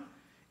upon,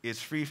 is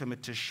free from a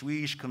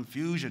tashwish,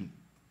 confusion,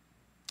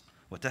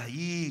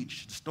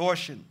 وتهييج,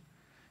 distortion.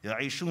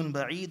 يعيشون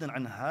بعيدا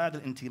عن هذه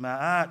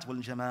الانتماءات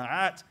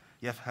والجماعات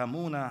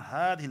يفهمون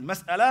هذه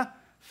المسألة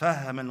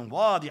فهما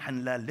واضحا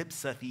لا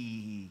لبس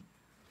فيه.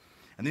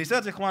 And then he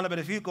says, Ikhwan,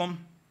 barifikum,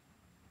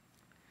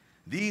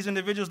 these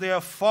individuals, they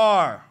are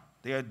far,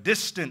 they are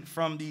distant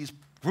from these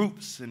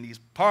groups and these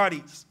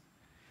parties.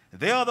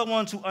 They are the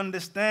ones who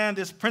understand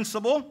this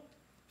principle.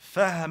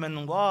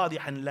 فَهْمًا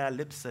وَاضِحًا لَا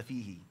لِبْسَ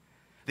فِيهِ.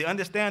 They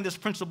understand this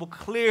principle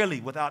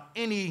clearly without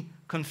any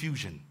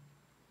confusion.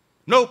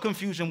 No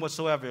confusion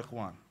whatsoever,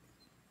 Ikhwan.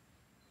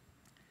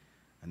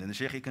 And then the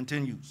Sheikh, he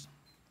continues.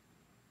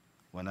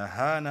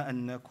 وَنَهَانَ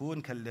أَن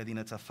نَكُونَ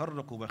كَالَّذِينَ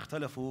تَفَرَّقُوا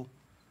وَاخْتَلَفُوا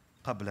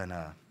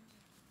قَبْلَنَا.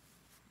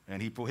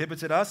 And he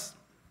prohibited us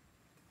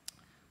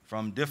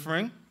from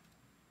differing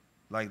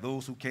like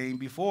those who came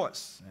before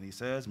us. And he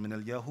says, من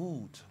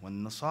اليهود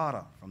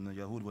والنصارى, from the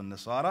Yahud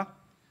والنصارى,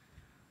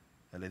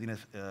 الذين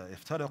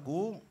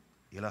افترقوا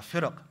إلى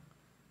فرق,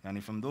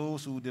 and from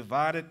those who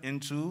divided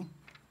into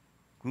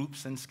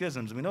groups and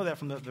schisms. We know that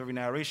from the very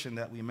narration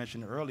that we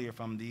mentioned earlier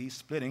from the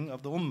splitting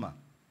of the ummah.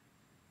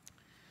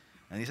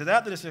 And he said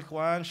after this,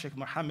 Ikhwan, Sheikh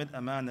Muhammad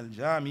Aman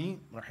al-Jami,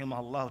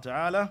 rahimahullah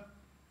ta'ala,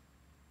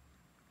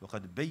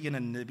 وقد بين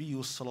النبي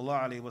صلى الله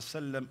عليه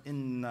وسلم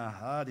إن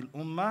هذه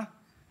الأمة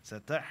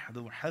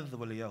ستحذو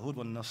حذو اليهود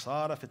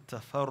والنصارى في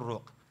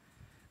التفرق.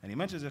 And he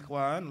mentions,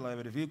 Ikhwan, Allah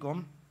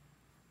yabarikum,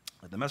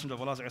 that the Messenger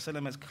of Allah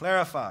has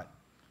clarified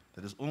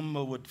that his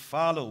ummah would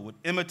follow, would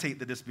imitate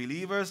the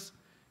disbelievers,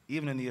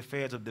 even in the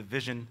affairs of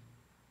division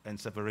and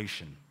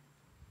separation.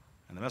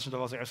 And the Messenger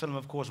of Allah,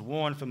 of course,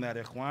 warned from that,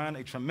 Ikhwan,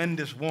 a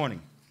tremendous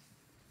warning.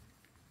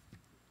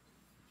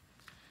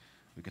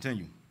 We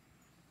continue.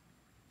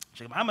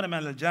 Sheikh Muhammad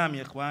Aman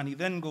al-Jami, Ikhwan, he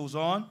then goes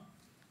on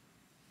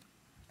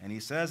and he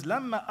says,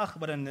 لما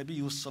أخبر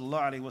النبي صلى الله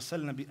عليه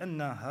وسلم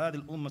بأن هذه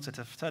الأمة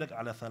ستفترق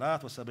على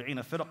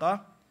 73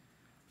 فرقة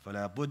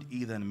فلا بد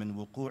إذن من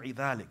وقوع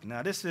ذلك.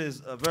 Now this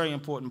is a very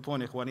important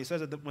point, Ikhwan. He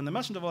says that when the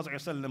Messenger of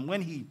Allah,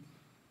 when he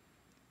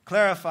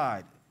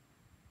clarified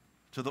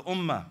to the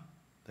ummah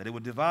that it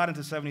would divide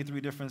into 73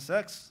 different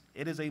sects,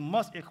 it is a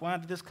must, Ikhwan,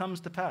 that this comes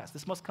to pass.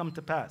 This must come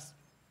to pass.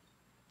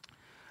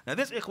 Now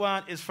this,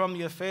 Ikhwan, is from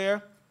the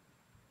affair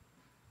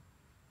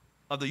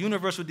of the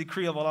universal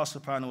decree of Allah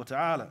subhanahu wa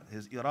ta'ala,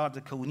 his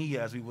irada kawniyya,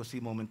 as we will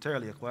see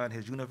momentarily, Ikhwan,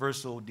 his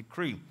universal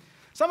decree.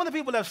 Some of the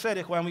people have said,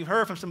 Ikhwan, we've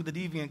heard from some of the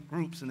deviant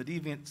groups and the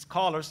deviant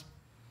scholars,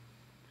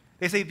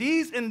 they say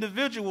these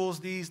individuals,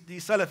 these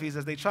Salafis,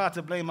 as they try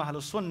to blame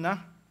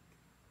As-Sunnah,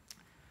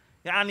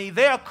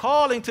 they are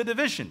calling to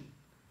division.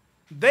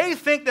 They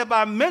think that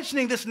by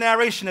mentioning this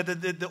narration that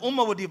the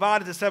ummah would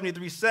divide into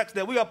 73 sects,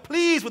 that we are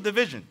pleased with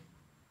division.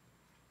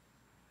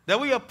 That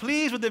we are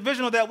pleased with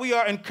division, or that we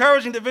are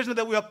encouraging division, or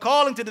that we are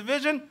calling to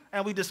division,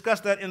 and we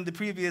discussed that in the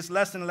previous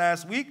lesson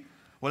last week.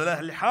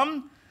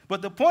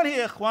 But the point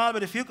here,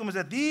 Ikhwan, is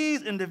that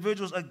these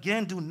individuals,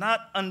 again, do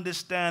not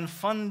understand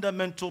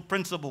fundamental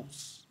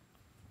principles.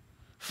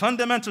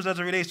 Fundamentals as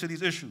it relates to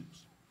these issues.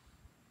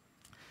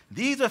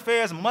 These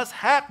affairs must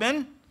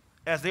happen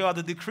as they are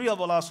the decree of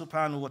Allah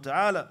subhanahu wa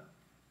ta'ala.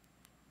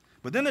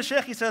 But then the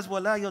Sheikh, he says,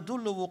 وَلَا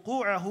يَدُلُّ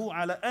وُقُوعَهُ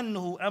عَلَى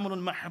أَنَّهُ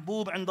أَمْرٌ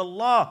مَحْبُوبٌ عِنْدَ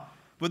اللَّهِ.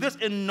 But this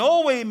in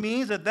no way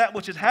means that that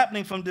which is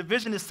happening from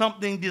division is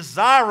something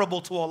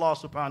desirable to Allah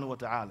subhanahu wa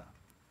ta'ala.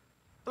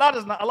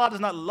 Allah does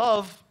not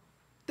love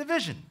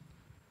division.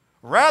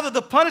 Rather,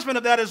 the punishment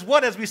of that is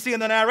what, as we see in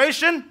the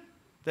narration,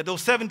 that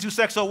those 72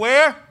 sects are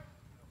where?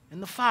 In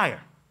the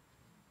fire.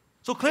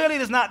 So clearly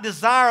it is not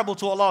desirable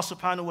to Allah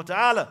subhanahu wa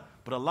ta'ala,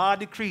 but Allah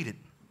decreed it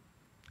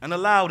and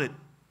allowed it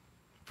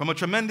from a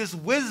tremendous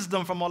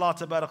wisdom from Allah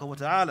tabaraka wa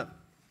ta'ala.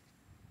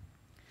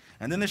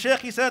 And then the Sheikh,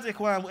 he says,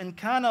 Ikhwan, وَإِن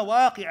كَانَ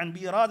وَاقِعًا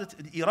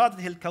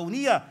بِإِرَادَتِهِ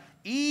الْكَوْنِيَّةِ,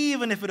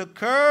 even if it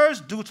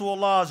occurs due to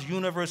Allah's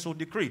universal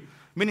decree.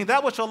 Meaning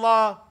that which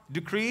Allah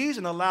decrees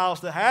and allows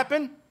to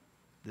happen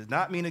does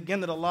not mean, again,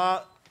 that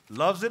Allah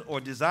loves it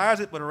or desires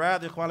it, but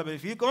rather, Ikhwan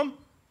fikum,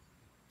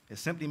 it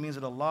simply means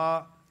that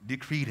Allah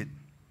decreed it.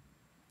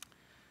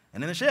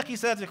 And then the Sheikh, he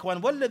says,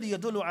 Ikhwan, وَالَّذِي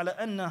يَدُلُّ عَلَى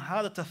أَنَّ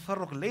هَذَا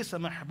التَّفَرُّقُ لَيْسَ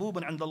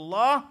مَحْبُوبًا عِنْدَ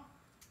اللَّهِ,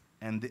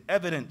 and the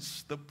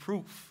evidence, the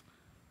proof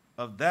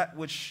of that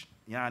which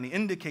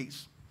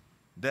indicates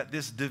that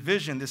this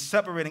division, this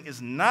separating, is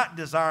not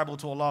desirable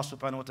to Allah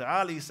subhanahu wa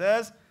ta'ala. He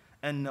says,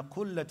 أَنَّ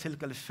كُلَّ تِلْكَ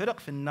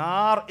الْفِرَقْ فِي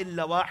النَّارِ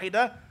إِلَّا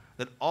وَاحِدَةً,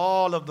 that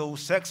all of those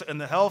sects are in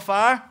the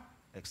hellfire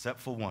except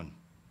for one.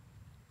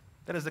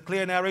 That is the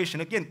clear narration.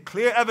 Again,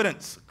 clear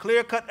evidence,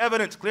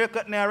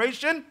 clear-cut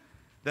narration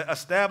that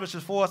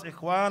establishes for us,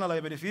 Ikhwan, Allah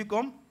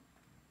yabarikum,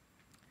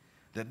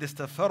 that this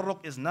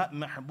tafarruq is not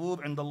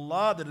mahbub in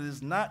Allah, that it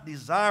is not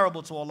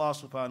desirable to Allah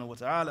subhanahu wa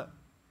ta'ala.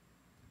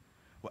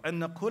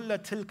 وَأَنَّ كُلَّ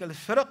تِلْكَ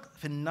الْفِرَقْ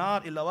فِي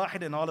النَّارِ إِلَّا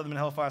وَاحِدًا, and all of them in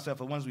hellfire except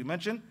for ones we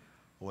mentioned.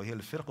 وَهِيَ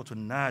الْفِرْقَةُ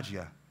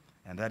النَّاجِيَةُ,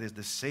 and that is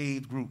the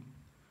saved group.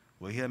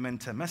 وَهِيَ مَنْ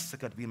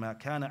تَمَسَّكَتْ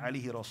بِمَا كَانَ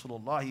عَلَيْهِ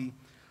رَسُولُ اللَّهِ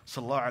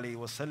صلى الله عليه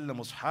وسلم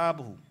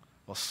وَأَصْحَابُهُ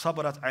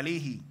وَصَبَرَتْ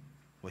عَلَيْهِ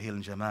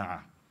وَهِيَ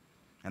الْجَمَاعَةُ.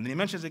 And then he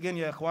mentions again,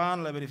 Ya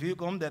Ikhwan,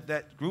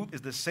 that group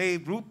is the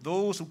saved group,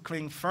 those who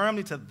cling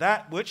firmly to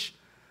that which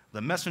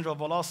the Messenger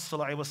of Allah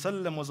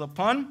ﷺ was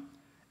upon,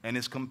 and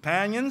his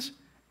companions,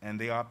 and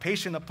they are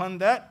patient upon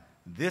that.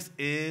 This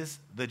is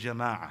the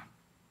Jama'ah.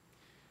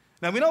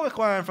 Now we know,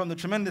 Ikhwan, from the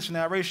tremendous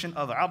narration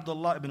of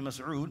Abdullah ibn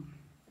Mas'ud,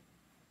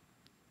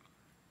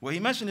 where he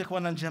mentioned,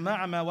 Ikhwan,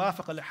 al-Jama'ah ma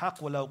wafaqa al-haq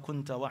walau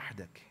kunta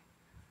wahdak,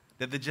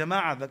 that the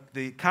Jama'ah,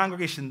 the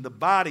congregation, the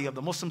body of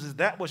the Muslims, is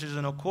that which is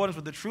in accordance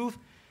with the truth,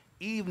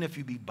 even if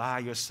you be by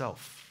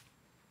yourself,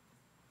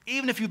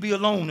 even if you be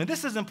alone. And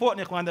this is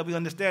important, Ikhwan, that we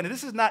understand. And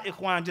this is not,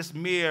 Ikhwan, just a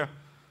mere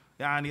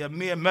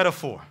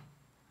metaphor.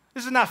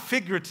 This is not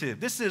figurative.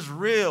 This is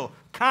real,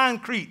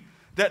 concrete,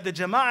 that the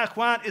Jama'ah,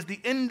 Ikhwan, is the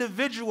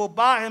individual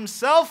by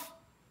himself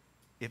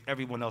if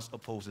everyone else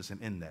opposes him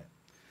in that.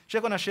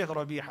 Sheikh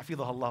Rabi'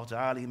 Hafidhahullah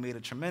Ta'ala, he made a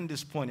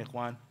tremendous point,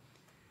 Ikhwan.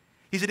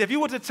 He said, if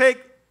you were to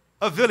take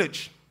a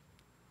village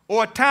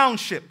or a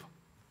township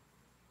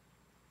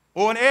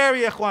or an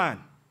area, Ikhwan,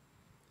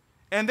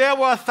 and there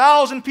were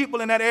 1,000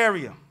 people in that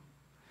area,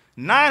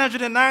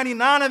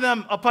 999 of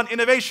them upon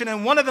innovation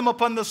and one of them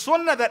upon the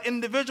Sunnah. That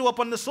individual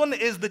upon the Sunnah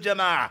is the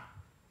Jama'ah.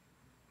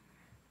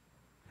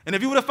 And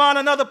if you were to find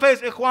another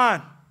place,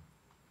 Ikhwan,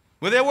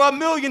 where there were 1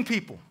 million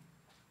people,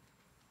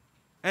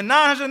 and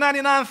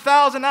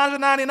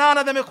 999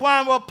 of them,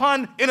 Ikhwan, were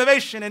upon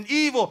innovation and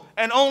evil,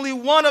 and only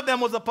one of them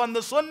was upon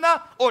the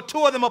Sunnah, or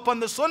 2 of them upon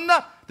the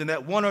Sunnah, then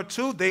that 1 or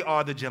 2, they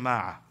are the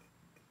Jama'ah.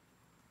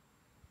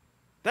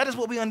 That is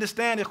what we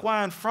understand,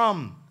 Ikhwan,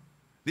 from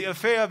the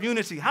affair of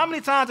unity. How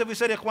many times have we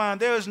said, Ikhwan,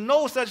 there is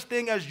no such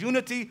thing as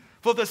unity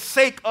for the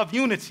sake of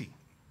unity?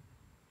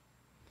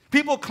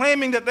 People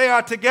claiming that they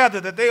are together,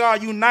 that they are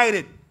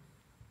united.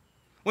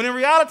 When in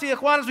reality,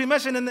 Ikhwan, as we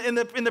mentioned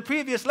in the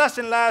previous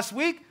lesson last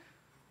week,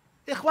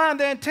 Ikhwan,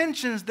 their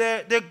intentions,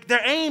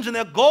 their aims and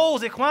their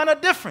goals, Ikhwan, are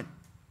different.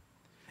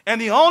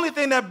 And the only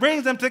thing that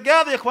brings them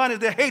together, Ikhwan, is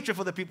their hatred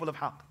for the people of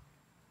Haqq.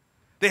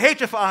 The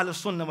hatred for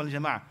Ahl-Sunnah wal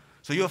Jama'ah.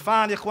 So you'll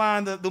find,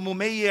 Ikhwan, the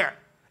Mumayyi',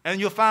 and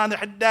you'll find the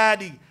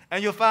Haddadi,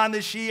 and you'll find the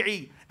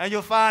Shi'i, and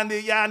you'll find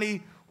the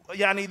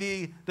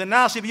the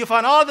Nasibi. You'll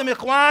find all of them,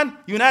 Ikhwan,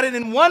 united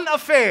in one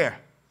affair,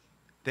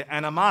 the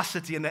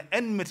animosity and the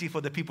enmity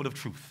for the people of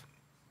truth.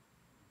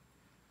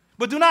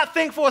 But do not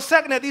think for a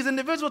second that these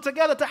individuals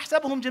together,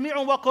 تَحْسَبُهُمْ جَمِيعٌ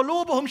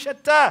وَقُلُوبُهُمْ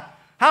شَتَّى.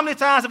 How many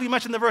times have we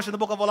mentioned the verse in the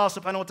book of Allah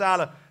subhanahu wa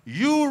ta'ala?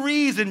 You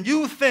reason,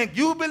 you think,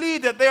 you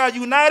believe that they are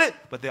united,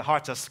 but their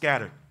hearts are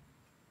scattered.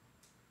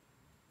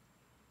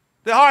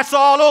 Their hearts are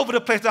all over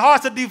the place. Their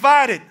hearts are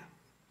divided.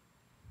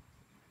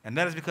 And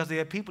that is because they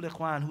are people,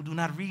 Ikhwan, who do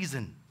not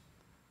reason.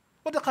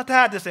 What did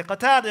Qatada say?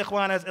 Qatada,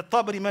 Ikhwan, as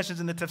At-Tabari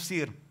mentions in the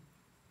tafsir.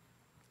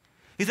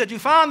 He said, you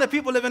find the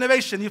people of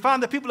innovation, you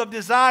find the people of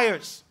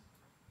desires,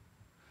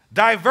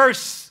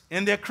 diverse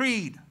in their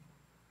creed.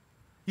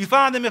 You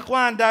find them,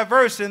 Ikhwan,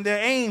 diverse in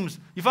their aims.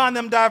 You find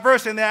them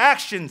diverse in their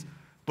actions.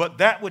 But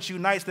that which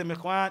unites them,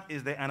 Ikhwan,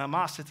 is their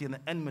animosity and the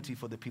enmity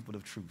for the people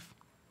of truth.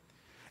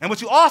 And what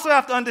you also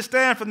have to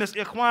understand from this,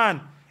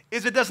 Ikhwan,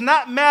 is it does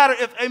not matter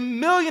if 1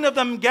 million of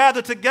them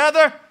gather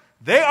together,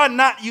 they are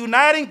not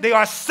uniting, they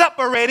are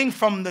separating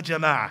from the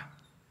Jama'ah.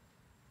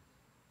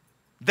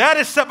 That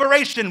is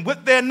separation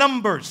with their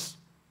numbers.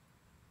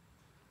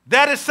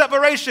 That is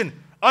separation.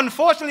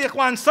 Unfortunately,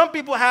 Ikhwan, some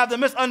people have the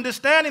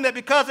misunderstanding that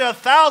because there are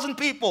 1,000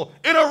 people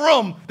in a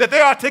room, that they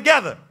are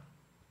together.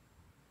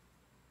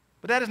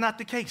 But that is not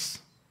the case.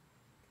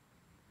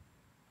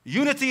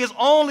 Unity is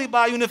only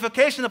by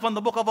unification upon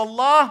the book of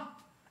Allah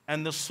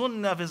and the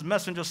Sunnah of His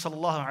Messenger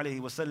sallallahu alaihi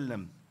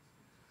wasallam.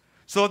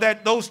 So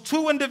that those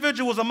 2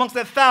 individuals amongst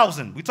that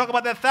 1,000, we talk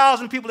about that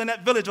 1,000 people in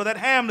that village or that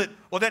hamlet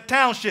or that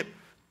township,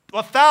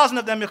 1,000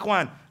 of them,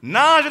 Ikhwan,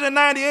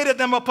 998 of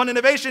them upon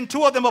innovation,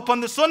 2 of them upon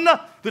the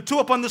Sunnah. The 2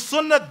 upon the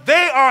Sunnah,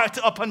 they are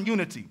upon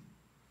unity.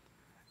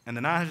 And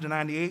the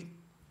 998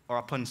 are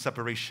upon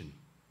separation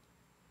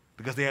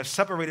because they have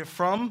separated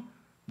from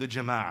the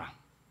Jama'ah.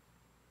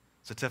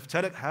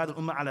 ستفترق هذه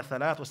الأمة على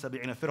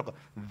 73 فرقة.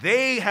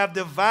 They have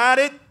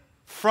divided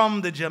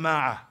from the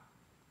Jama'ah.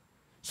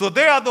 So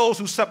they are those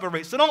who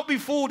separate. So don't be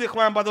fooled,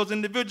 Ikhwan, by those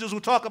individuals who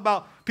talk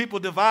about people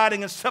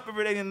dividing and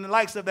separating and the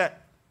likes of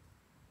that.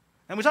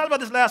 And we talked about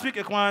this last week,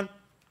 Ikhwan,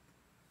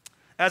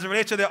 as it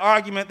relates to their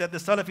argument that the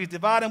Salafis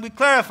divide, and we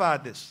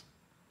clarified this.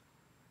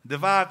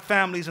 Divide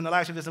families and the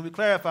likes of this, and we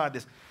clarified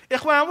this.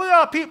 Ikhwan, we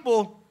are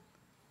people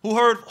who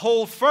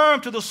hold firm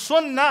to the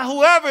Sunnah,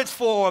 whoever it's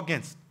for or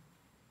against.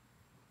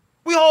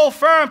 We hold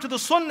firm to the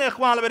Sunnah,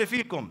 Ikhwan,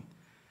 fikum.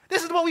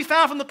 This is what we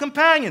found from the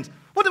companions.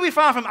 What did we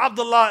find from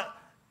Abdullah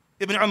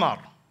ibn Umar?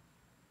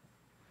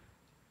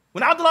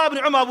 When Abdullah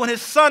ibn Umar, when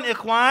his son,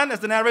 Ikhwan, as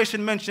the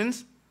narration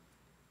mentions,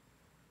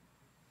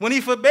 when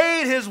he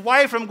forbade his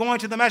wife from going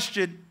to the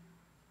Masjid,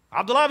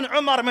 Abdullah ibn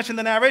Umar mentioned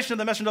the narration of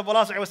the Messenger of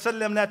Allah sallallahu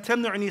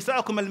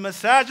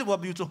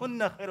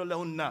alaihi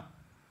wasallam,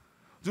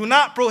 do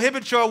not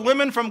prohibit your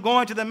women from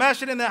going to the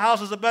Masjid, and their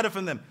houses are better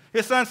for them.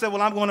 His son said,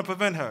 well, I'm going to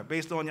prevent her,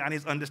 based on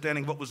his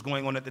understanding of what was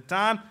going on at the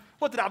time.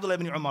 What did Abdullah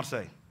ibn Umar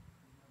say?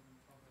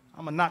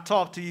 I'm going to not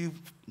talk to you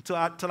till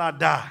I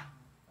die.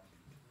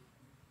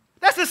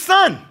 That's his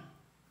son.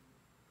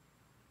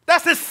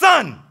 That's his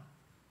son.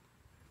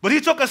 But he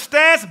took a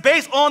stance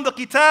based on the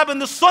Kitab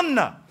and the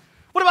Sunnah.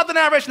 What about the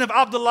narration of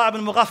Abdullah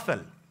ibn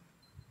Mughaffal,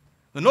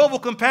 the noble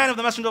companion of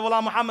the Messenger of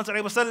Allah Muhammad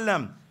sallallahu alaihi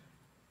wasallam,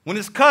 when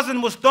his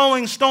cousin was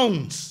throwing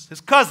stones, his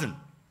cousin,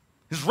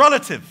 his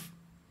relative,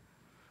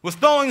 was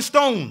throwing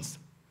stones.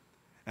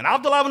 And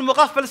Abdullah ibn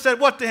Mughaffal said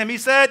what to him? He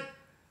said,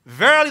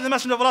 verily the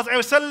Messenger of Allah sallallahu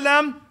alaihi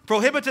wasallam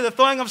prohibited the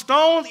throwing of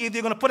stones. Either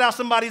you're going to put out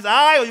somebody's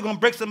eye or you're going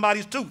to break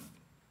somebody's tooth.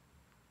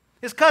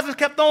 His cousins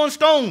kept throwing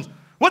stones.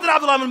 What did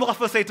Abdullah ibn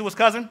Mughaffal say to his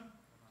cousin?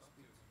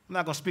 I'm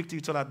not going to speak to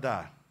you till I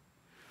die.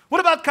 What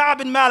about Ka'b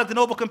bin Maalik, the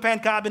noble companion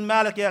Ka'b bin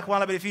Maalik, ya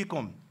ikhwana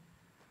fikum?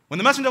 When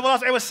the Messenger of Allah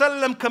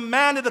ﷺ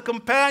commanded the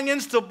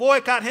companions to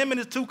boycott him and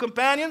his 2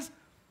 companions,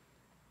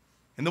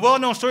 in the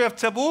well-known story of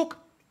Tabuk,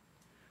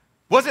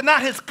 was it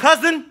not his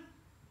cousin?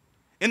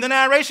 In the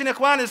narration,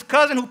 Ikhwan, his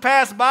cousin who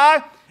passed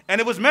by,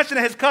 and it was mentioned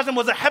that his cousin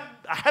was a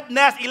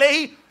habnas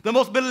ilayhi, the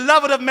most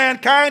beloved of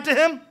mankind to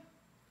him.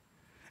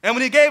 And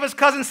when he gave his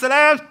cousin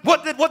salam,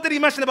 what did he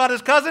mention about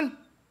his cousin?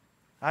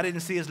 I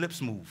didn't see his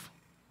lips move.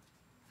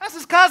 That's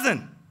his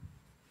cousin.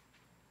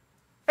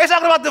 They're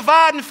talking about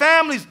dividing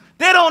families.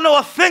 They don't know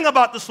a thing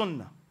about the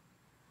Sunnah.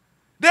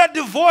 They're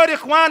devoid,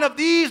 ikhwan, of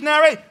these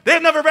narrations.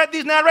 They've never read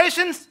these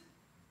narrations.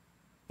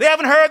 They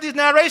haven't heard these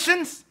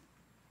narrations.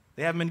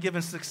 They haven't been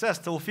given success,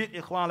 tawfiq,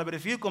 ikhwan, but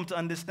if you come to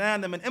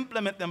understand them and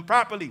implement them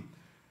properly,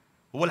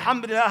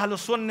 walhamdulillah, ahlus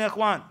sunnah,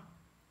 ikhwan,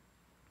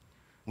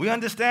 we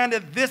understand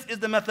that this is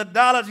the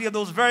methodology of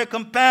those very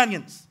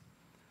companions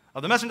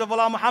of the Messenger of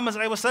Allah, Muhammad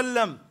sallallahu alaihi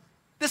wasallam.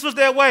 This was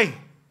their way.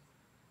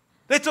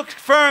 They took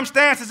firm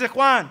stances,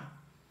 ikhwan,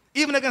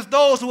 even against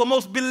those who were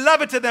most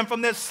beloved to them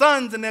from their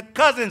sons and their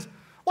cousins.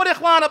 What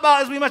ikhwan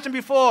about, as we mentioned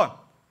before?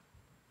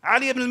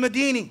 Ali ibn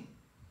al-Madini,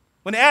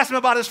 when they asked him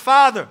about his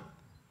father,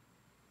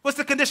 what's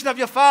the condition of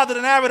your father?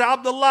 The narrator,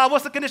 Abdullah,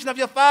 what's the condition of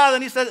your father?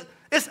 And he said,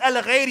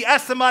 Is'al ghayri,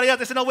 ask somebody else.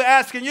 They said, no, we're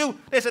asking you.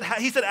 He said,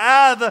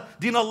 Adha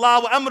din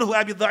Allah wa amruhu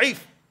abi da'if.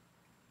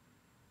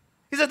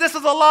 He said, this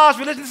is Allah's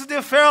religion. This is the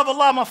affair of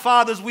Allah. My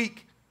father's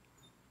weak.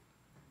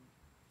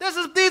 These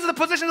are the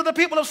positions of the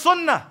people of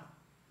Sunnah.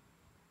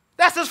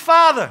 That's his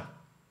father.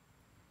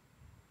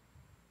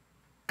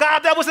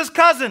 Ka'ab, that was his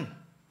cousin.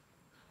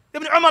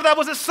 Ibn Umar, that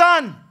was his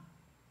son.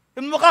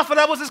 Ibn Mughaffal,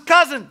 that was his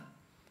cousin.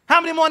 How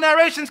many more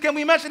narrations can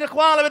we mention,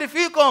 ikhwan,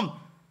 fikum?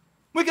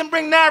 We can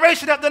bring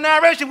narration after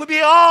narration. We'll be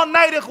here all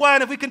night,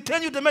 ikhwan, if we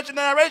continue to mention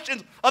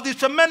narrations of these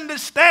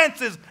tremendous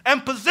stances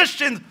and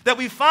positions that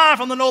we find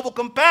from the noble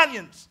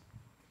companions.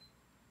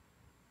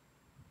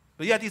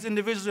 But yet these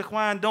individuals,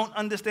 ikhwan, don't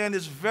understand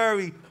this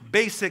very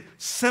basic,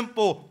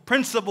 simple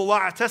principle.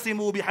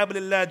 وَاعْتَصِمُوا بِحَبْلِ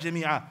اللَّهِ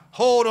جَمِيعًا.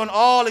 Hold on,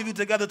 all of you,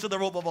 together to the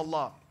rope of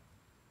Allah.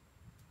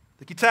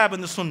 The Kitab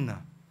and the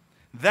Sunnah.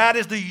 That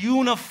is the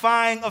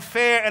unifying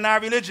affair in our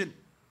religion.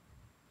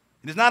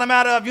 It is not a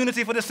matter of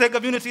unity for the sake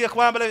of unity,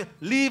 ikhwan, but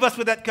leave us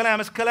with that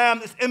kalam. It's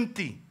kalam is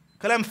empty.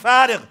 Kalam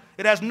farig.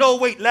 It has no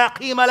weight. La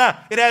qima la.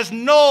 It has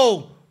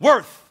no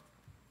worth.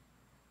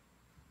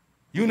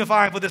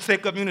 Unifying for the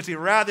sake of unity.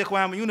 Rather,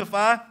 ikhwan, we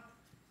unify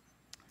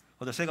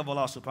for the sake of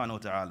Allah subhanahu wa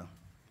ta'ala.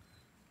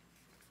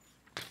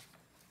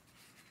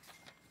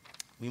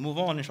 We move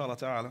on, inshallah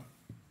ta'ala.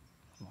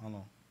 How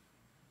long?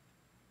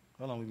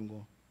 How long we been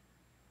going?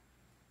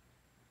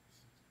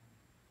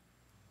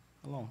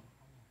 How long?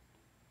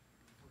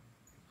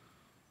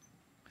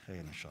 Okay,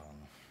 inshallah.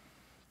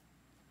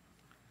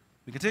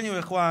 We continue,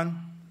 ikhwan.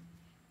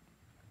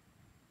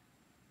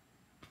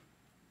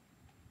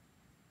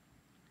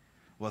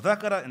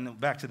 وذكر, and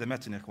back to the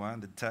metin,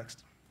 ikhwan, the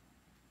text.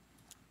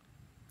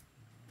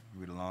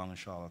 Read along,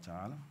 inshallah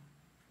ta'ala.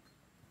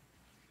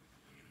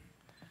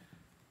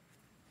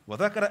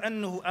 وذكر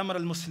أنه أمر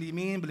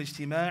المسلمين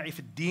بالاجتماع في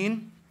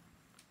الدين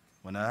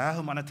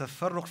ونهاهم عن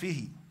التفرق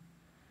فيه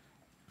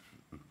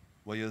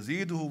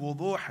ويزيده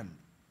وضوحا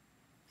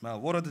ما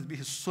وردت به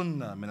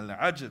السنة من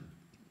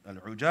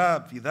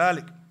العجاب في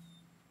ذلك.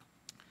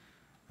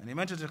 And he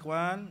mentions,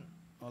 ikhwan,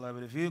 Allah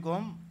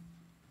fikum,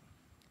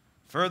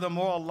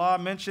 furthermore, Allah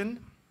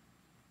mentioned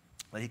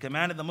that He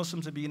commanded the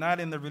Muslims to be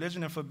united in their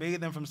religion and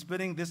forbade them from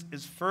splitting. This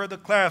is further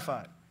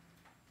clarified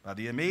by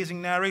the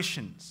amazing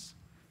narrations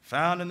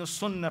found in the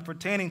Sunnah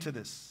pertaining to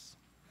this.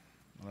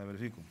 Allah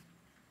fikum.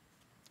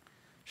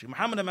 Sheikh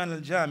Muhammad Aman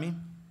al-Jami,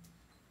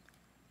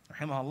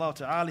 rahimahullah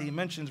ta'ala, he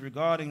mentions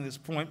regarding this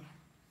point,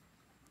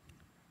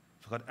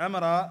 فقد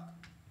أمر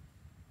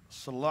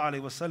صلى الله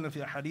عليه وسلم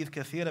في أحاديث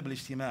كثيرة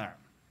بالاجتماع.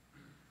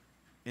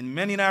 In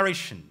many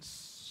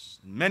narrations,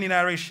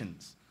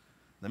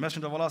 the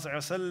Messenger of Allah صلى الله عليه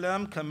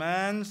وسلم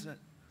commands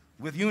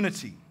with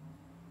unity,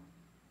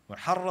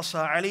 وحرص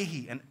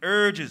عليه, and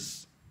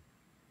urges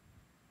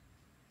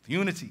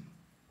unity,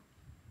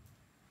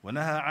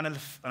 ونهى عن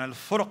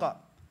الفرقة,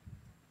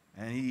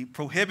 and he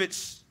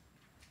prohibits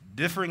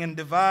differing and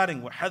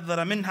dividing,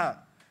 وحذر منها,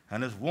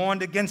 and has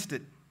warned against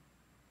it.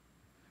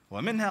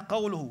 ومنها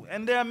قوله,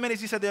 and there are many,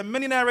 he said there are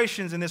many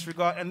narrations in this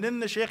regard, and then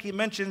the Sheikh, he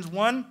mentions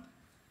one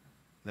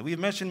that we've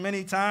mentioned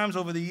many times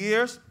over the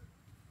years.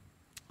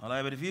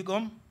 Allah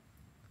fikum.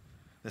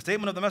 The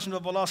statement of the Messenger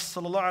of Allah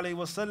sallallahu alayhi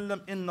wa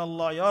sallam, إِنَّ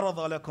اللَّهَ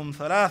يَرْضَى لَكُمْ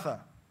ثَلَاثًا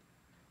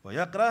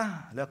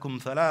وَيَكْرَهْ لَكُمْ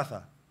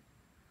ثَلَاثًا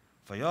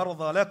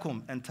فَيَرْضَى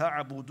لَكُمْ أَن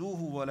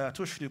تَعْبُدُوهُ وَلَا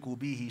تُشْرِكُوا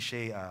بِهِ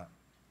شَيْئًا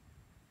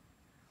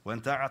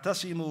وَأَن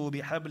تَعْتَصِمُوا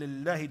بِحَبْلِ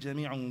اللَّهِ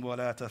جَمِيعًا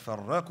وَلَا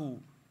تَفَرَّقُوا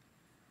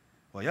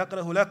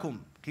وَيَكْرَهُ لَكُمْ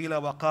قِيلَ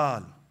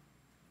وَقَالَ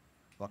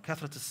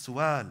وَكَثْرَةُ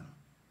السُّؤَالِ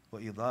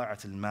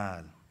وَإِضَاعَةِ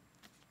الْمَالِ.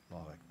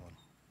 Allahu Akbar.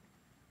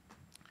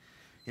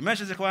 He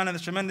mentions, ikhwan, in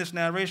this tremendous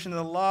narration that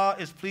Allah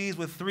is pleased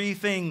with three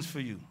things for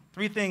you.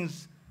 Three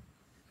things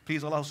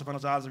please Allah subhanahu wa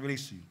ta'ala to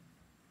release to you.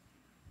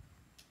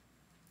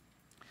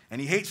 And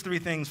He hates three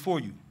things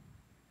for you.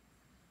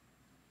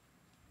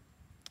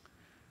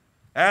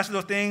 As to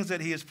those things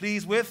that He is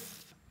pleased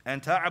with,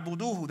 and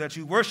ta'abuduhu, that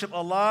you worship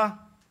Allah,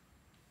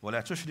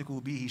 وَلَا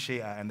تُشْرِكُوا بِهِ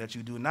شَيْئًا, and that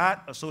you do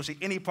not associate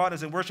any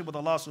partners in worship with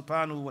Allah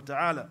subhanahu wa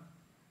ta'ala.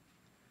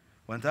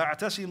 وَأَن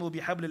تَعْتَصِمُوا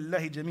بِحَبْلِ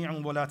اللَّهِ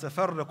جَمِيعًا وَلَا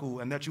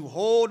تَفَرَّقُوا, and that you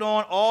hold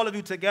on, all of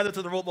you, together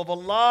to the rope of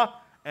Allah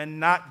and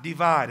not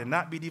divide, and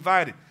not be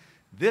divided.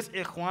 This,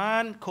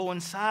 ikhwan,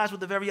 coincides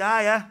with the very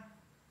ayah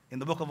in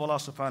the book of Allah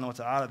subhanahu wa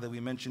ta'ala that we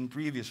mentioned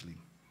previously.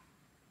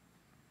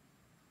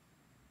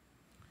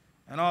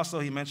 And also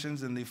he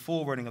mentions in the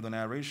forwarding of the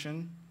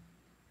narration,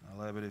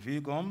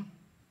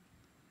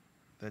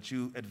 that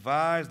you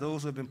advise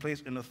those who have been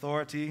placed in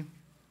authority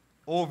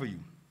over you.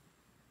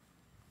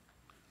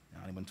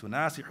 That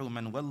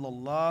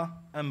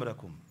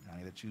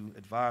you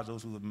advise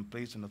those who have been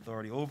placed in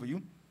authority over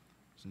you.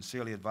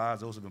 Sincerely advise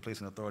those who have been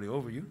placed in authority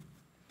over you.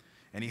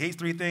 And he hates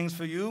three things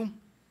for you.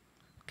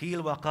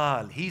 Qil wa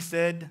qal. He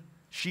said,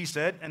 she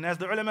said. And as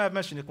the ulama have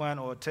mentioned,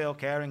 ikhwan, or tale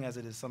carrying as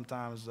it is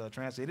sometimes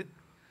translated,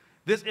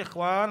 this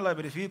ikhwan, la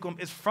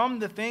fikum, is from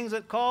the things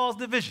that cause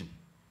division.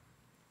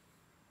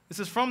 This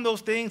is from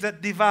those things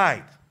that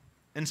divide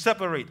and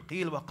separate.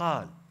 Qil wa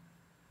qal.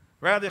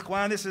 Rather,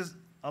 ikhwan, this is,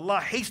 Allah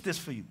hates this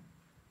for you.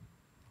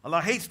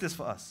 Allah hates this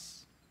for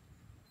us.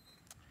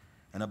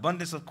 An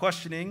abundance of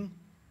questioning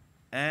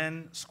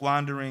and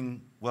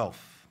squandering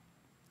wealth.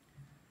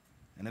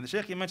 And then the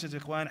Sheikh mentions,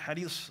 ikhwan,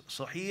 hadith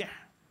sahih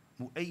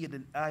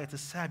mu'ayyid al-ayat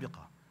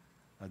al-sabiqa.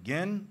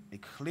 Again, a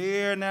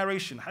clear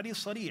narration, hadith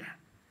sarih,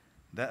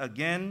 that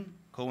again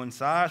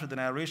coincides with the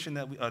narration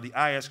that the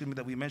ayah,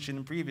 that we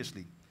mentioned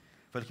previously.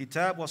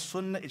 فالكتاب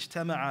والسنة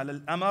اجتمع على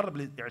الأمر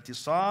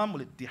بالاعتصام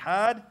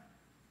والاتحاد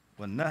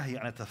والنهي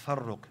عن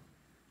التفرق.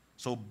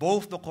 So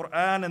both the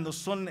Qur'an and the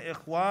Sunnah,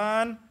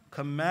 ikhwan,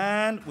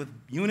 command with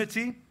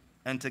unity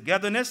and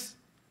togetherness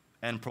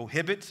and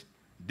prohibit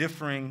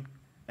differing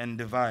and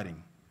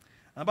dividing.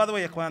 And by the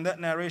way, ikhwan, that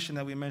narration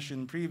that we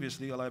mentioned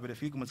previously, Allah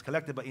fikum, was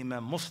collected by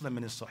Imām Muslim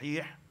in his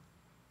Sahih.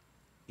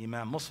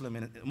 Imām Muslim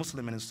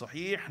in his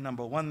Sahih,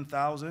 number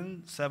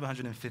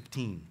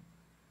 1715.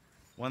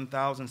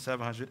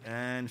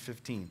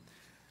 1715.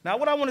 Now,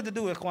 what I wanted to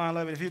do, ikhwan,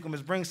 Allah fikum,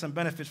 is bring some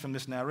benefits from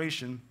this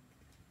narration.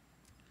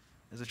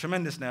 It's a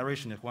tremendous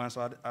narration, ikhwan,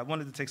 so I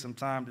wanted to take some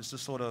time to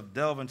just sort of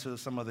delve into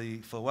some of the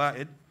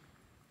fawaid.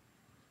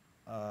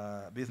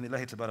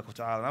 Bi'ithnillahi tabarak wa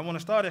ta'ala. And I want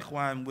to start,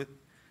 ikhwan, with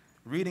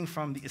reading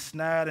from the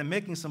isnad and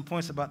making some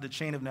points about the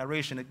chain of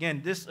narration.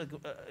 Again, this,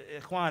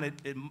 ikhwan,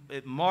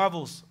 it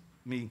marvels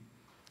me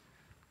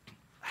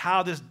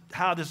how this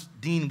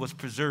deen was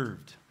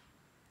preserved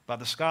by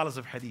the scholars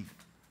of hadith.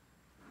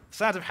 The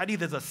science of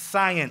hadith is a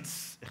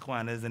science,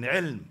 ikhwan, is an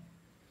ilm.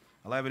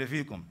 Allah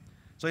fikum.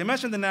 So he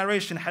mentioned the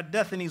narration,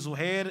 حدثني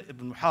زهير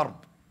ibn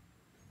Harb.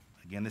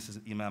 Again, this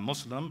is Imam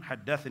Muslim.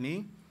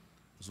 حدثني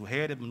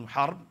زهير ibn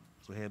Harb.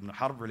 Zuhair ibn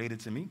Harb related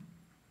to me.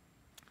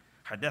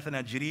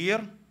 حدثنا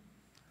جرير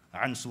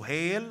عن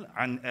سهيل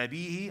عن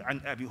أبيه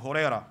عن أبي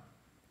هريرة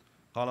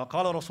قال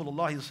قال رسول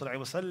الله صلى الله عليه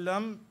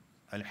وسلم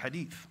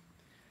الحديث.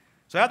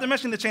 So after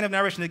mentioning the chain of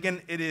narration,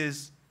 again, it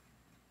is,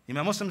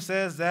 Imam Muslim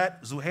says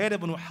that Zuhair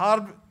ibn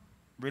Harb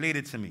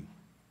related to me.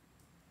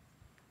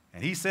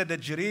 And he said that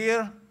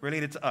Jarir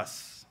related to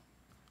us.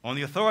 On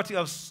the authority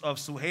of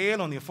Suhail,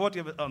 on the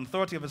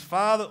authority of his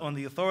father, on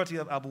the authority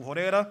of Abu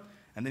Hurraira,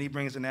 and then he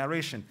brings the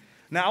narration.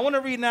 Now, I want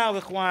to read now,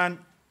 ikhwan,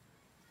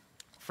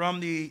 from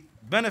the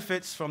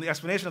benefits, from the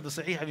explanation of the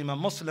Sahih of Imam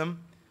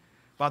Muslim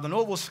by the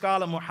noble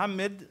scholar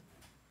Muhammad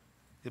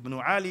ibn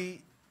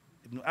Ali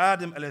ibn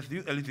Adam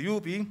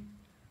al-Ethiopi,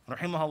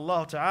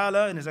 rahimahullah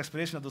ta'ala, in his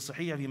explanation of the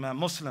Sahih of Imam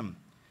Muslim.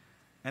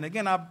 And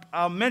again,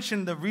 I'll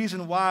mention the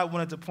reason why I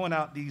wanted to point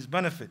out these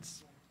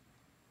benefits.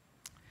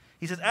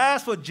 He says,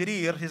 as for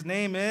Jarir, his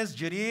name is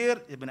Jarir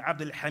ibn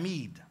Abdul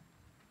Hamid,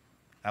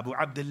 Abu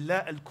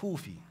Abdullah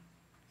al-Kufi.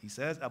 He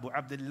says, Abu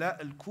Abdullah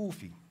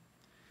al-Kufi,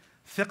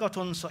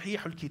 ثقة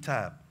صحيح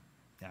الكتاب,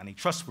 يعني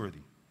trustworthy.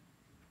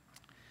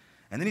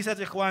 And then he says,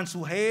 Ikhwan,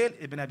 Suhail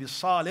ibn Abi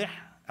Salih,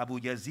 Abu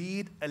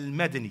Yazid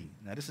al-Madani.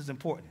 Now this is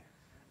important.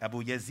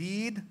 Abu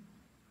Yazid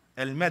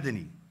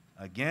al-Madani.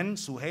 Again,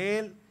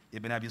 Suhail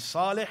ibn Abi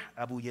Salih,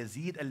 Abu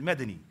Yazid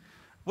al-Madani.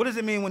 What does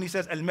it mean when he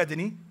says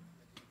al-Madani?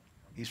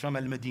 He's from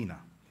al-Madinah.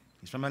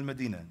 He's from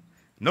al-Madinah.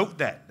 Note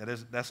that.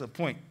 That's a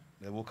point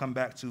that we'll come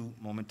back to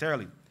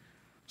momentarily.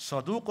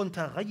 صدوق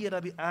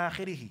تغير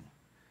بآخره.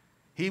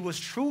 He was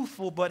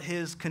truthful, but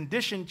his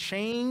condition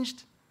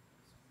changed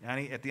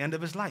at the end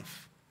of his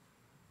life.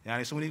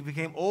 So when he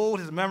became old,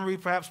 his memory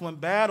perhaps went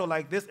bad or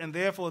like this, and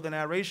therefore the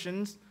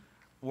narrations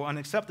were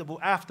unacceptable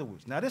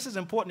afterwards. Now this is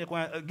important.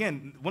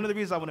 Again, one of the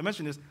reasons I want to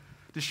mention this,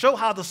 to show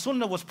how the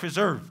Sunnah was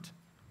preserved.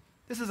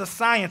 This is a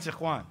science,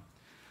 ikhwan.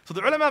 So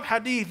the ulama of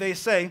hadith, they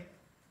say,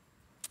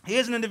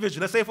 here's an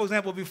individual. Let's say, for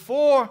example,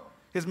 before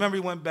his memory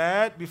went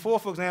bad, before,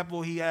 for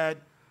example, he had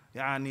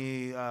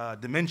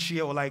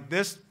dementia or like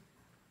this,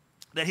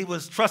 that he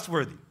was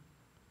trustworthy.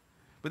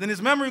 But then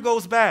his memory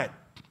goes bad.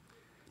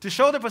 To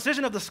show the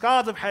precision of the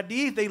scholars of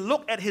hadith, they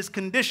look at his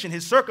condition,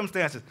 his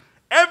circumstances.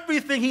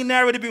 Everything he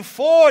narrated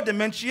before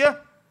dementia,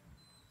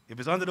 if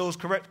it's under those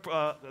correct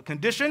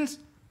conditions,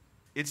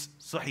 it's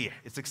sahih,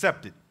 it's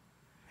accepted.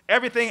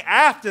 Everything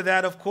after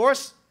that, of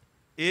course,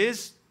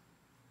 is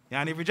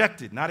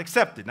rejected, not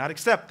accepted, not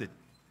accepted.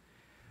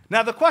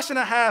 Now, the question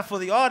I have for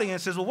the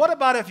audience is, well, what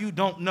about if you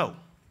don't know?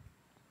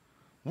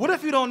 What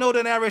if you don't know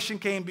the narration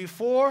came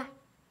before,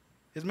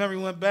 his memory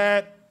went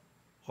bad,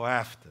 or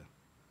after?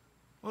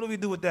 What do we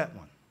do with that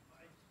one?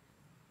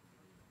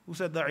 Who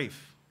said da'if?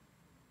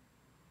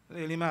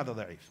 لماذا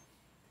ضعيف؟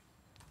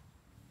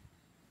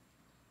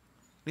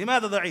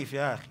 لماذا ضعيف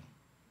يا أخي؟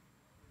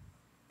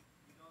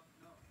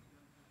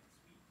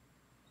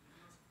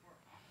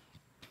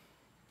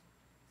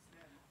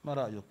 ما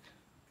رأيك؟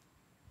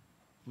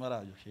 ما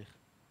رأيك شيخ؟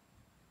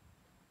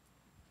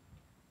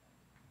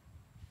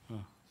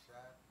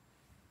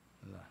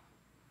 لا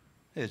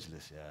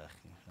اجلس يا أخي.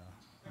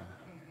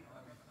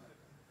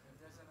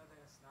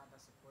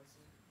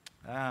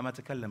 ما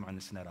أتكلم عن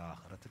إسناد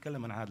آخر،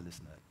 أتكلم عن هذا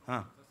الإسناد.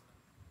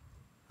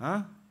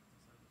 ها؟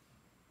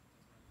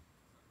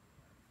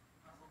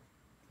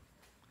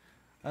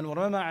 أنور،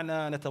 ما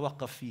معنى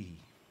نتوقف فيه؟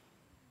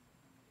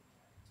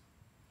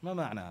 ما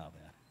معنى هذا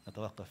يعني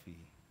نتوقف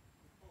فيه؟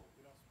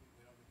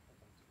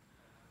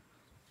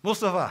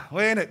 مصطفى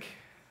وينك؟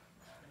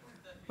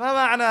 ما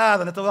معنى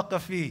هذا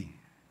نتوقف فيه؟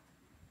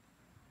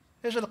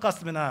 ايش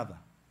القصد من هذا؟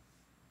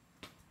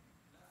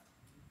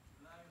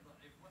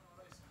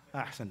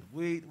 أحسن.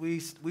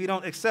 We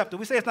don't accept it.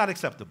 We say it's not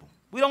acceptable.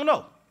 We don't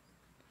know.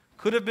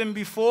 Could have been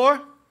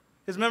before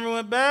his memory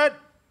went bad,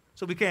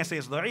 so we can't say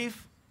it's ضعيف.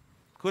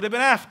 Could have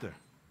been after,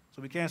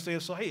 so we can't say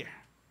it's صحيح.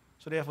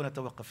 So therefore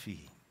نتوقف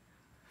فيه.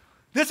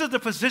 This is the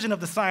precision of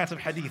the science of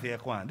hadith, ya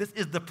ikhwan. This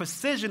is the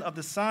precision of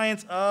the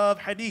science of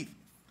hadith.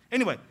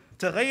 Anyway,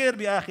 تغير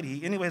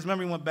بآخره. Anyway, his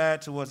memory went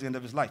bad towards the end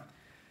of his life.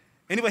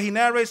 Anyway, he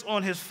narrates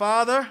on his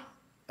father,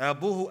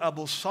 Abuhu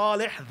Abu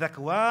Salih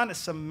Dhakwan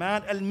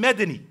As-Samman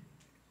Al-Madani,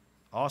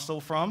 also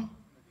from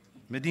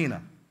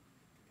Medina.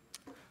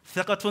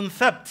 ثقة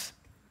ثبت,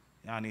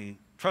 يعني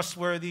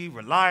trustworthy,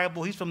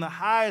 reliable. He's from the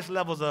highest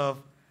levels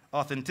of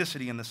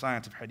authenticity in the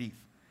science of hadith.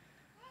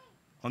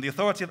 On the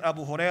authority of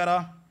Abu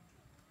Hurraira,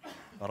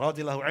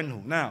 radiallahu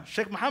anhu. Now,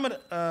 Sheikh Muhammad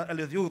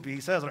al-Ethiopi, he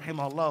says,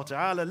 rahimahullah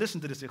ta'ala,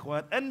 listen to this,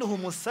 ikhwan, أنه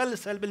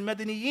مسلسل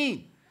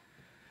بالمدنيين,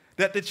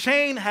 that the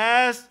chain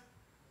has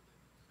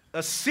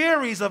a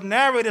series of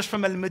narrators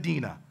from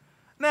al-Medina.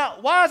 Now,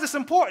 why is this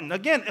important?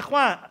 Again,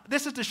 ikhwan,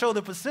 this is to show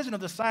the precision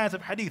of the science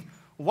of hadith.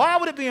 Why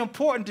would it be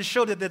important to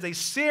show that there's a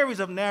series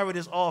of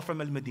narrators all from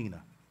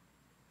al-Medina,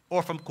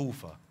 or from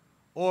Kufa,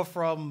 or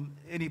from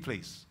any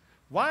place?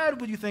 Why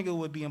would you think it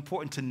would be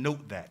important to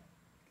note that?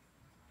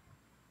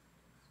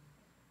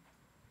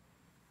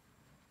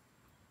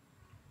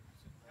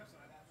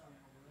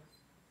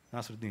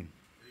 Nasruddin.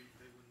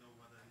 They would know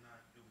whether or not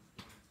it was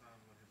during a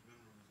time when his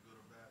memory was good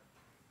or bad.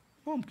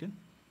 Mumkin.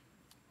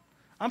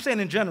 I'm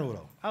saying in general,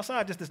 though,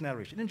 outside just this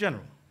narration, in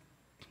general.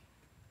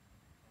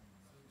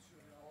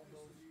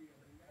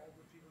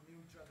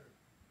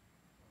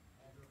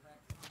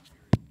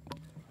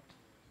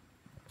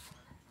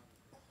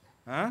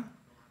 Huh?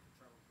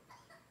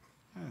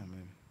 Yeah,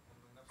 maybe.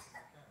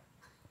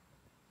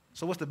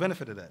 So what's the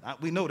benefit of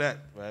that? We know that,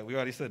 right? We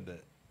already said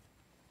that.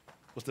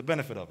 What's the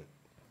benefit of it?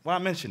 Why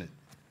mention it?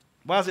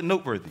 Why is it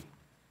noteworthy?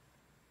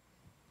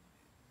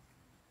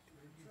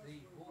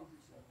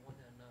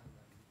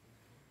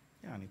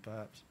 Yeah,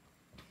 perhaps.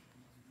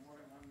 More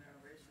than one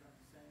narration of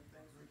the same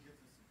things where he gets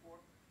the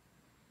support.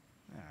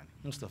 Yeah,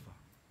 Mustafa.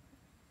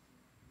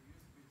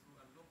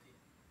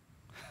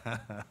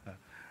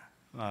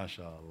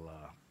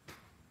 MashaAllah.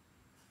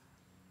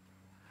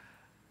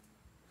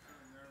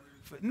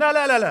 لا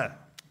لا لا لا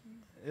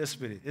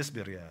اصبر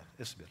اصبر يا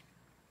اصبر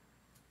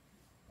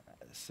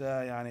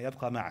يعني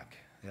يبقى معك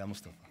يا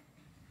مصطفى.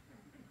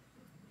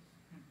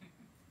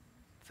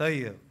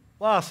 طيب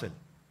واصل.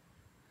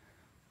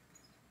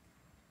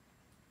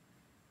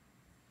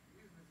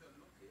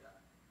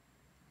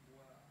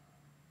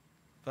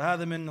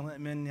 فهذا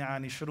من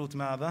يعني شروط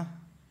ماذا؟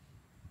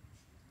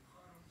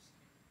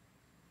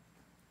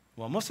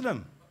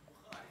 ومسلم.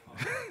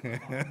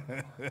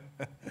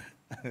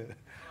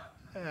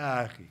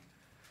 يا أخي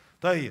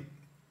طيب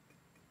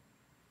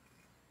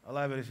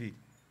Allah يبارك فيك.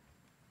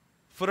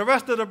 For the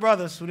rest of the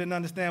brothers who didn't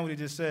understand what he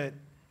just said,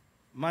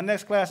 my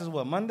next class is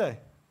what? Monday?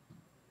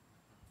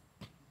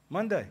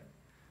 Monday.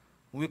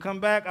 When we come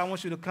back, I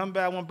want you to come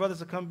back. I want brothers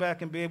to come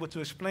back and be able to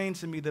explain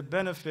to me the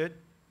benefit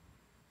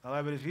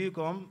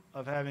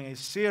of having a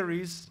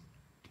series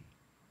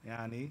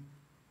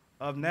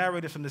of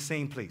narrators from the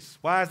same place.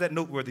 Why is that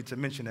noteworthy to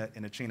mention that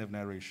in a chain of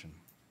narration?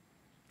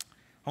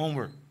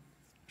 Homework,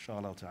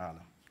 inshallah ta'ala.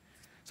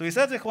 So he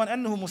says, إخوان,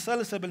 أنه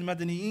مسلسل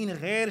بالمدنيين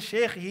غير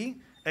شيخه,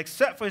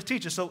 except for his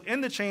teacher. So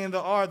in the chain there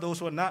are those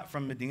who are not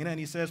from Medina. And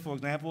he says, for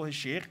example, his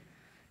Sheikh,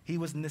 he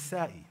was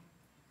Nisa'i.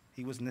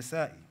 He was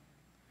Nisa'i.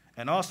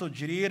 And also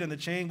Jarir in the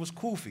chain was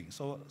Kufi.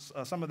 So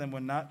some of them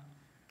were not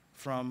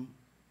from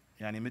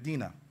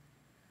Medina.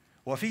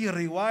 وفيه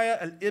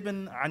رواية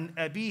الابن عن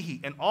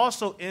أبيه. And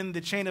also in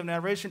the chain of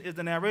narration is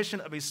the narration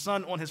of a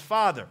son on his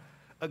father.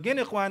 Again,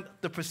 ikhwan,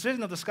 the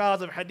precision of the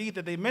scholars of hadith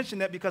that they mention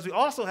that because we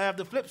also have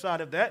the flip side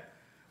of that.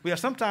 We have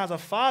sometimes a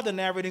father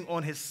narrating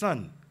on his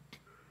son.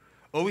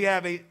 Or we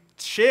have a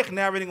sheikh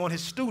narrating on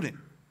his student.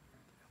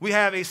 We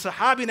have a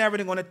sahabi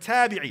narrating on a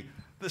tabi'i.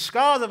 The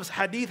scholars of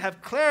hadith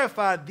have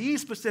clarified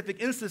these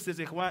specific instances,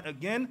 ikhwan.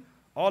 Again,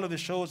 all of this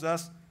shows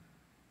us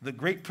the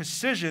great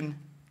precision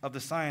of the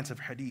science of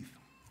hadith.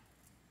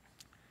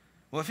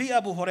 وفي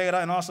أبو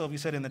Hurraira, and also we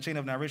said in the chain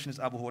of narration is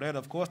Abu Hurraira,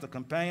 of course, the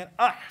companion,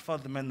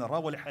 أحفظ من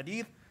روى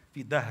الحديث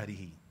في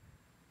دهره.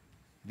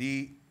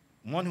 The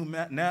one who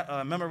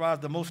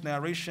memorized the most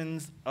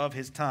narrations of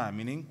his time,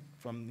 meaning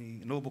from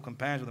the noble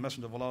companions of the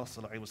Messenger of Allah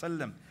sallallahu alaihi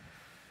wasallam.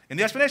 In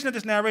the explanation of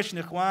this narration,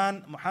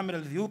 Ikhwan, Muhammad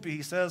al-Ethiopi,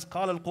 he says,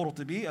 قال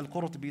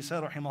القرطبي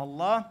said, رحمه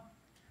الله,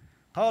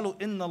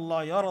 قالوا إن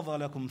الله يرضى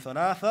لكم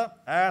ثلاثة.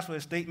 As for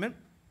a statement,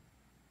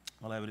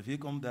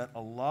 that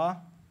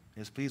Allah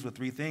is pleased with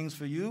three things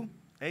for you.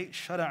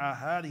 شرع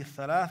هذه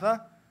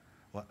الثلاثة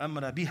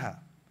وأمر بها.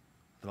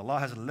 That Allah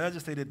has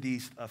legislated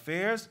these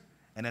affairs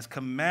and has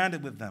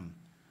commanded with them.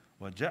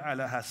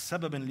 وجعلها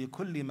سببا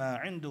لكل ما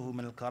عنده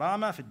من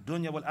الكرامة في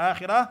الدنيا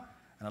والآخرة.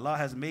 And Allah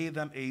has made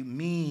them a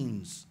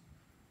means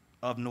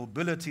of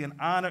nobility and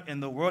honor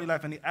in the worldly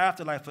life and the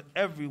afterlife for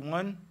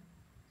everyone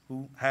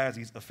who has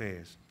these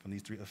affairs, from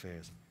these three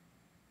affairs.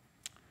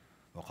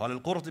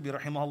 وقال القرطبي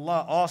رحمه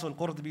الله, also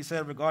القرطبي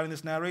said regarding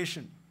this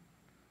narration,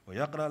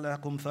 ويقرأ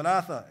لكم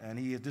ثلاثة, and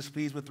he is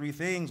displeased with three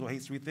things, or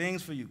hates three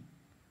things for you.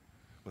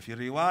 وفي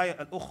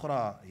الرواية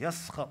الأخرى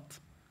يسخط,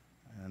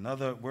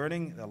 another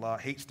wording, Allah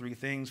hates three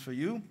things for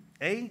you.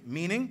 A,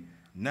 meaning,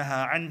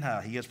 نهى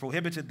عنها, he has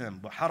prohibited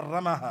them,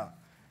 وحرمها,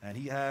 and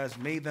he has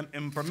made them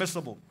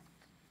impermissible.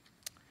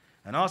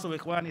 And also,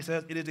 Ikhwan, he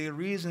says, it is a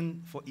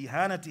reason for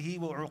ihanatihi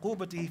wa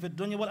uqubatihi fi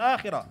dunya wal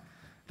akhirah,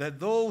 that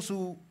those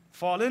who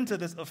fall into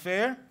this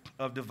affair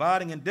of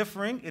dividing and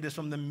differing, it is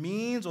from the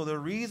means or the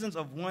reasons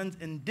of one's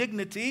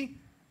indignity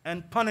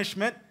and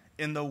punishment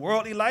in the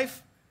worldly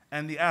life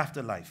and the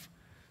afterlife.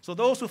 So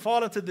those who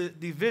fall into the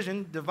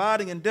division,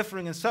 dividing and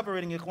differing and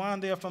separating, Ikhwan,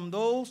 they are from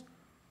those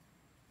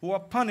who are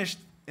punished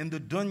in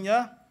the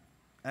dunya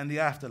and the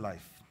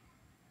afterlife.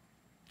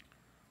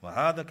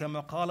 وهذا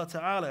كما قال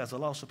تعالى, as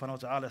Allah subhanahu wa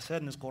ta'ala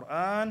said in His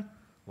Qur'an,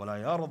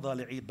 وَلَا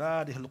يَرْضَى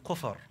لِعِبَادِهِ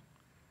الْكُفْرِ.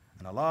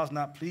 And Allah is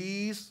not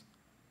pleased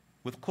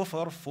with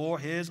kufr for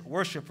His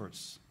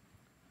worshippers.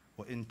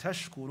 وَإِن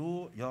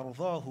تَشْكُرُوا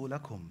يَرْضَاهُ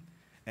لَكُمْ.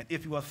 And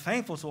if you are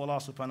thankful to Allah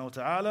subhanahu wa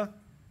ta'ala,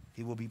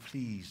 He will be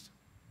pleased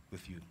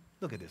with you.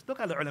 Look at this. Look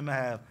how the ulama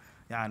have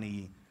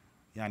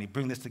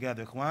bring this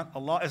together.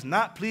 Allah is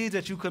not pleased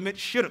that you commit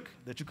shirk,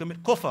 that you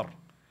commit kufr,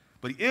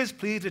 but He is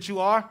pleased that you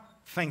are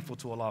thankful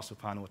to Allah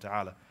subhanahu wa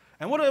ta'ala.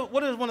 And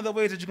what is one of the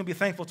ways that you can be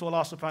thankful to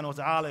Allah subhanahu wa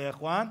ta'ala, ya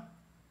ikhwan?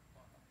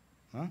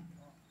 Huh?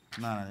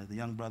 Nah, the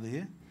young brother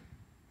here.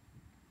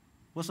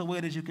 What's a way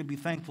that you can be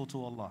thankful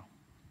to Allah?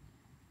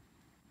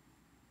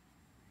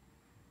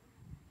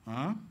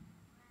 Huh?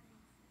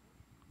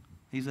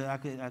 He said, I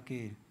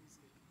could.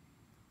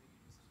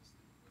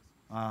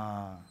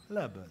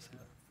 لا بأس.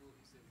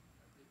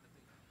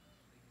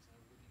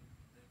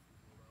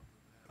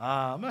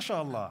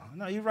 MashaAllah.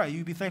 No, you're right.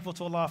 You be thankful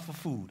to Allah for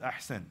food.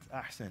 Ahsant.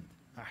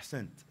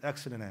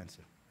 Excellent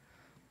answer.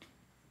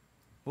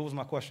 What was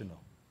my question, though?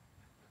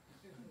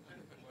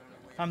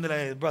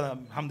 Alhamdulillah, brother.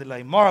 Alhamdulillah,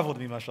 he marveled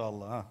at me,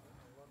 MashaAllah. Huh?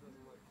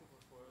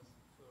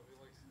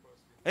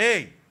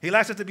 Hey, he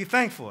likes us to be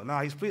thankful.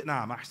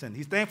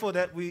 He's thankful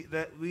that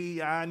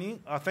we are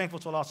thankful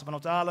to Allah subhanahu wa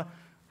ta'ala.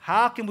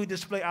 How can we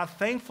display our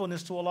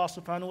thankfulness to Allah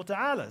subhanahu wa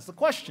ta'ala? It's the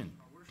question.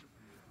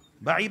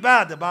 By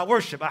ibadah, by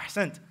worship.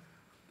 Ahsant.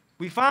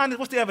 We find,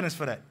 what's the evidence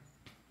for that?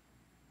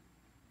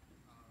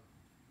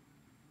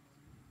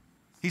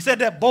 He said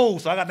that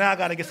bold, so I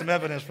got to get some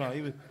evidence from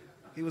him.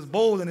 He was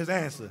bold in his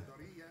answer.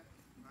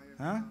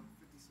 Huh?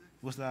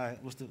 What's the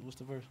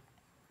verse?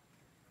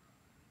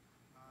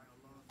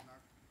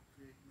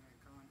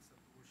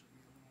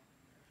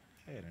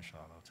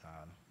 Inshallah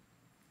ta'ala.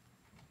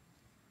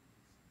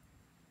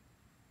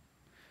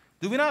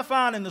 Do we not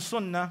find in the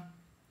Sunnah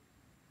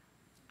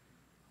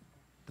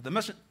that the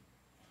Messenger...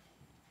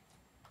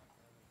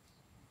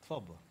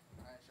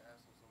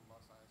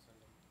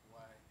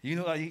 You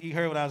know, you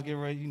heard what I was getting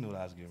ready. You know what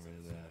I was getting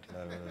ready.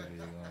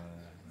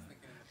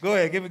 Go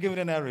ahead, give me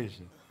the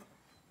narration.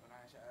 When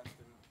Aisha asked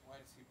him, why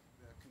does he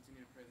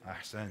continue to pray the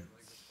Ahsan.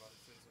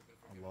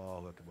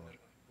 Allahu Akbar.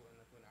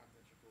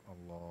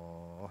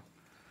 Allah.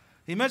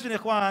 He mentioned,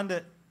 Ikhwan,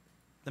 that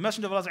the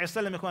Messenger of Allah,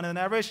 Ikhwan, in the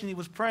narration, he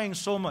was praying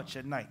so much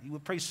at night. He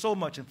would pray so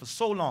much and for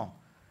so long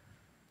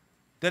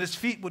that his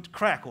feet would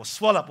crack or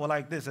swell up or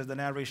like this, as the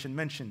narration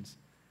mentions.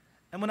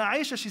 And when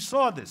Aisha, she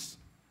saw this,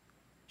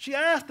 she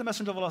asked the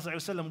Messenger of Allah,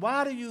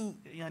 why do you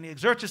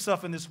exert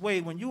yourself in this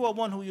way when you are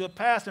one who your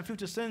past and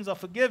future sins are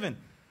forgiven?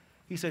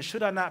 He said,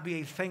 should I not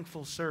be a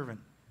thankful servant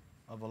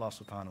of Allah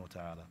subhanahu wa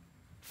ta'ala?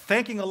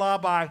 Thanking Allah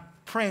by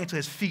praying till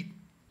his feet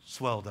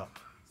swelled up.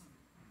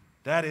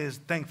 That is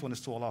thankfulness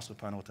to Allah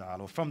subhanahu wa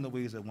ta'ala, or from the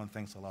ways that one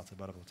thanks Allah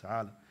subhanahu wa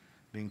ta'ala,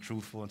 being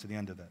truthful unto the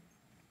end of that.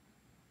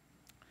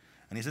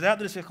 And he said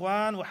after this,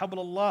 Ikhwan, wa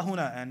hablullah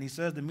huna, and he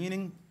says the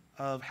meaning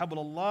of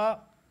hablullah,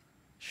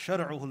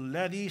 شرعه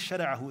الذي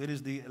شرعه, it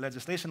is the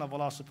legislation of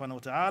Allah subhanahu wa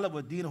ta'ala,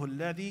 ودينه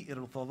الذي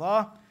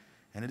ارتضاه,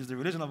 and it is the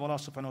religion of Allah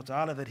subhanahu wa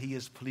ta'ala that he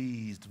is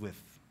pleased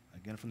with.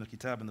 Again from the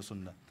Kitab and the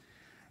Sunnah.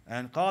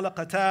 And قال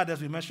قتادة,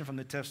 as we mentioned from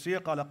the tafsir,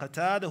 قال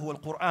قتادة هو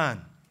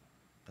القرآن.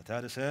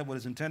 Qatada said what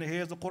is intended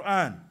here is the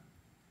Qur'an.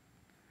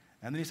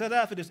 And then he said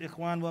after this,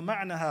 Ikhwan,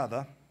 وَمَعْنَ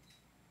هَذَا,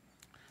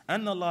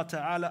 أن الله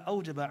تعالى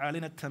أوجب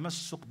علينا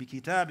التمسك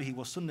بكتابه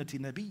وسنة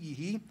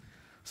نبيه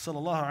صلى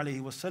الله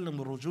عليه وسلم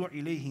والرجوع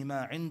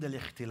إليهما عند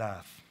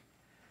الاختلاف.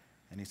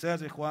 And he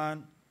says,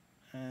 Ikhwan,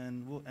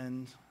 and we'll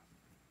end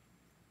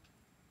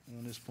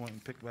on this point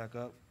and pick back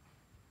up.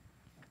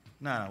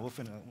 We'll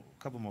finish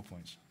a couple more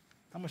points.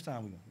 How much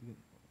time we got?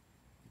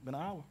 Been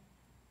an hour?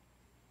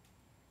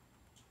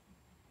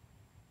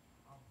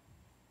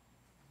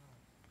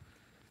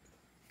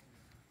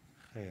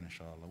 Hey,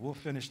 inshallah. We'll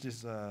finish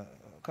this a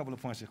couple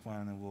of points,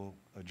 Ikhwan, and we'll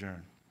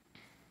adjourn.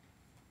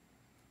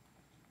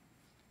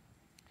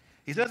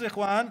 He says,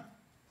 Ikhwan,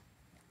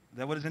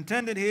 that what is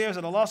intended here is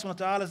that Allah subhanahu wa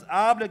ta'ala is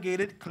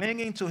obligated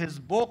clinging to His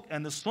book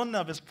and the sunnah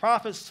of His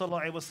Prophet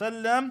sallallahu alaihi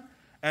wasallam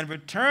and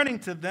returning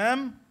to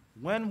them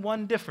when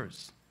one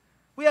differs.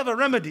 We have a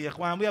remedy,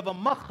 Ikhwan. We have a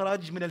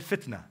makhraj min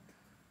al-fitna.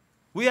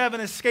 We have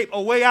an escape,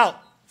 a way out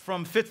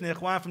from fitna,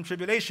 Ikhwan, from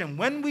tribulation.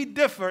 When we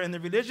differ in the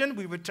religion,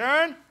 we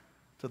return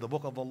to the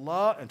book of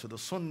Allah and to the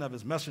sunnah of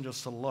His Messenger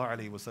sallallahu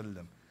alaihi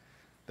wasallam.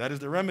 That is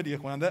the remedy,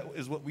 Ikhwan. That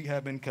is what we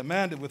have been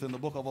commanded with in the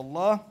book of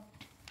Allah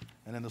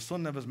and in the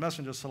sunnah of His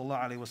Messenger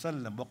sallallahu alaihi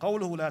wasallam.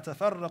 وَقَوْلُهُ لَا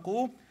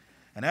تَفَرَّقُوا.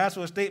 And as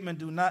for a statement,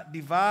 do not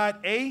divide.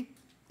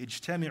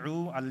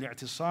 اجتمعوا على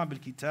الاعتصام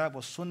بالكتاب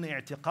والسنة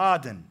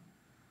اعتقادا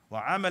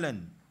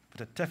وعملا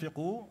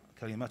فتتفقوا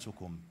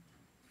كلمتكم.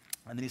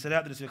 And then he said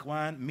after this,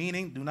 Ikhwan,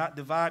 meaning, do not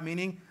divide,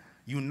 meaning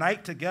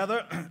unite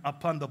together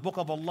upon the book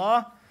of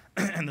Allah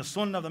and the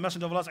sunnah of the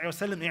Messenger of Allah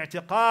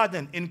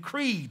اعتقادا, in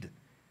creed,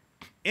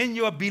 in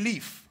your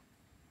belief.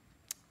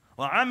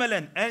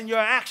 وعملا, and your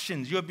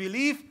actions, your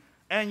belief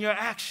and your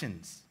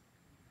actions.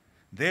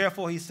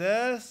 Therefore, he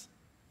says,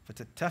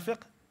 فَتَتَّفِقْ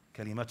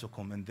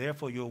كَلِمَتُكُمْ, and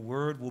therefore your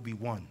word will be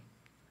one.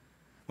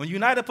 When you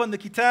unite upon the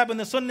kitab and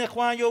the sunnah,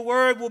 Ikhwan, your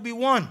word will be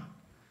one.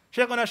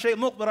 Sheikh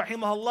Muqbil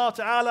rahimahullah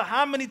ta'ala,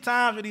 how many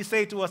times did he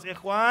say to us,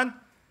 Ikhwan,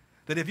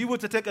 that if you were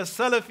to take a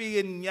Salafi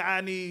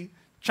in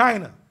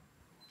China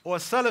or a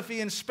Salafi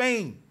in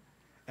Spain,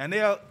 and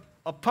they are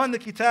upon the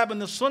kitab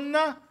and the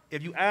sunnah,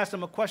 if you ask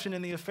them a question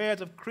in the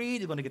affairs of creed,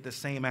 you're going to get the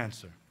same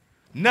answer.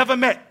 Never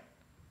met.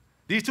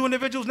 These two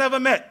individuals never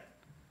met.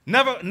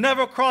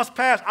 Never crossed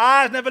paths.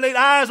 Never laid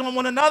eyes on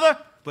one another.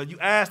 But you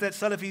ask that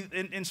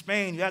Salafi in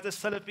Spain, you ask that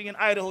Salafi in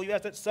Idaho, you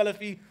ask that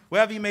Salafi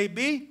wherever he may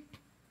be,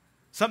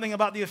 something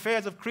about the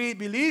affairs of creed,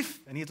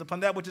 belief, and he's upon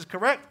that which is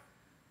correct,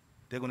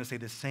 they're going to say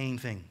the same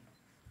thing.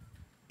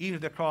 Even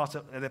if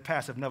their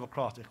paths have never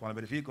crossed.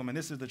 But if you come, and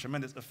this is the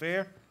tremendous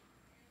affair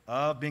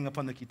of being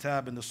upon the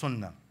kitab and the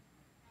sunnah.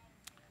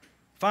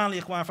 Finally,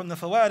 Ikhwan, from the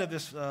fawaid of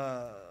this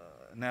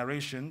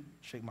narration,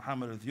 Sheikh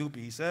Muhammad al-Dhubi,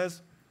 he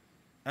says,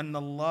 أن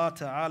الله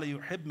تعالى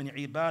يحب من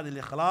عباد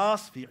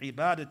الإخلاص في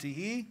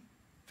عبادته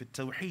في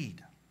التوحيد.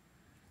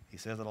 He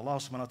says that Allah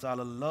subhanahu wa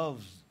ta'ala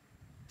loves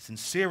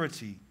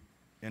sincerity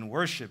in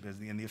worship,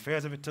 in the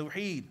affairs of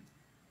التوحيد,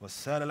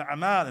 وسائر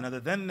الأعمال, and other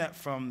than that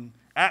from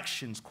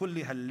actions,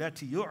 كلها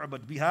التي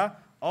يعبد بها,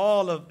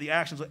 all of the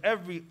actions of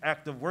every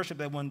act of worship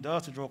that one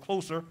does to draw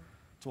closer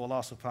to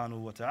Allah subhanahu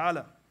wa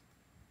ta'ala.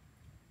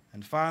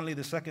 And finally,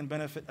 the second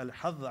benefit,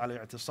 الحظ على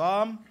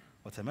الاعتصام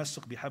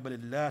وتمسك بحبل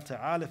الله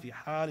تعالى في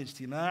حال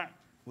اجتماع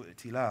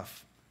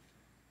وائتلاف.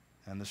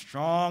 And the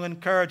strong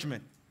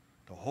encouragement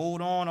to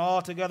hold on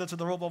all together to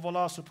the rope of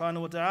Allah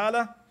subhanahu wa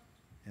ta'ala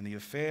in the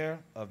affair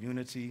of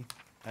unity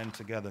and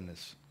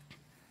togetherness.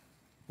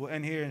 We'll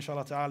end here,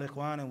 inshallah ta'ala,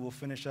 Ikhwan, and we'll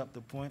finish up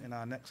the point in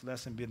our next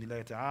lesson,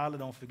 bi'idhnillahi ta'ala.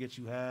 Don't forget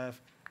you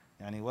have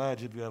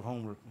wajib, you have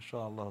homework,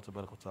 inshallah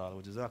ta'ala.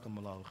 Wa jazakum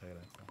Allahu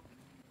khairan.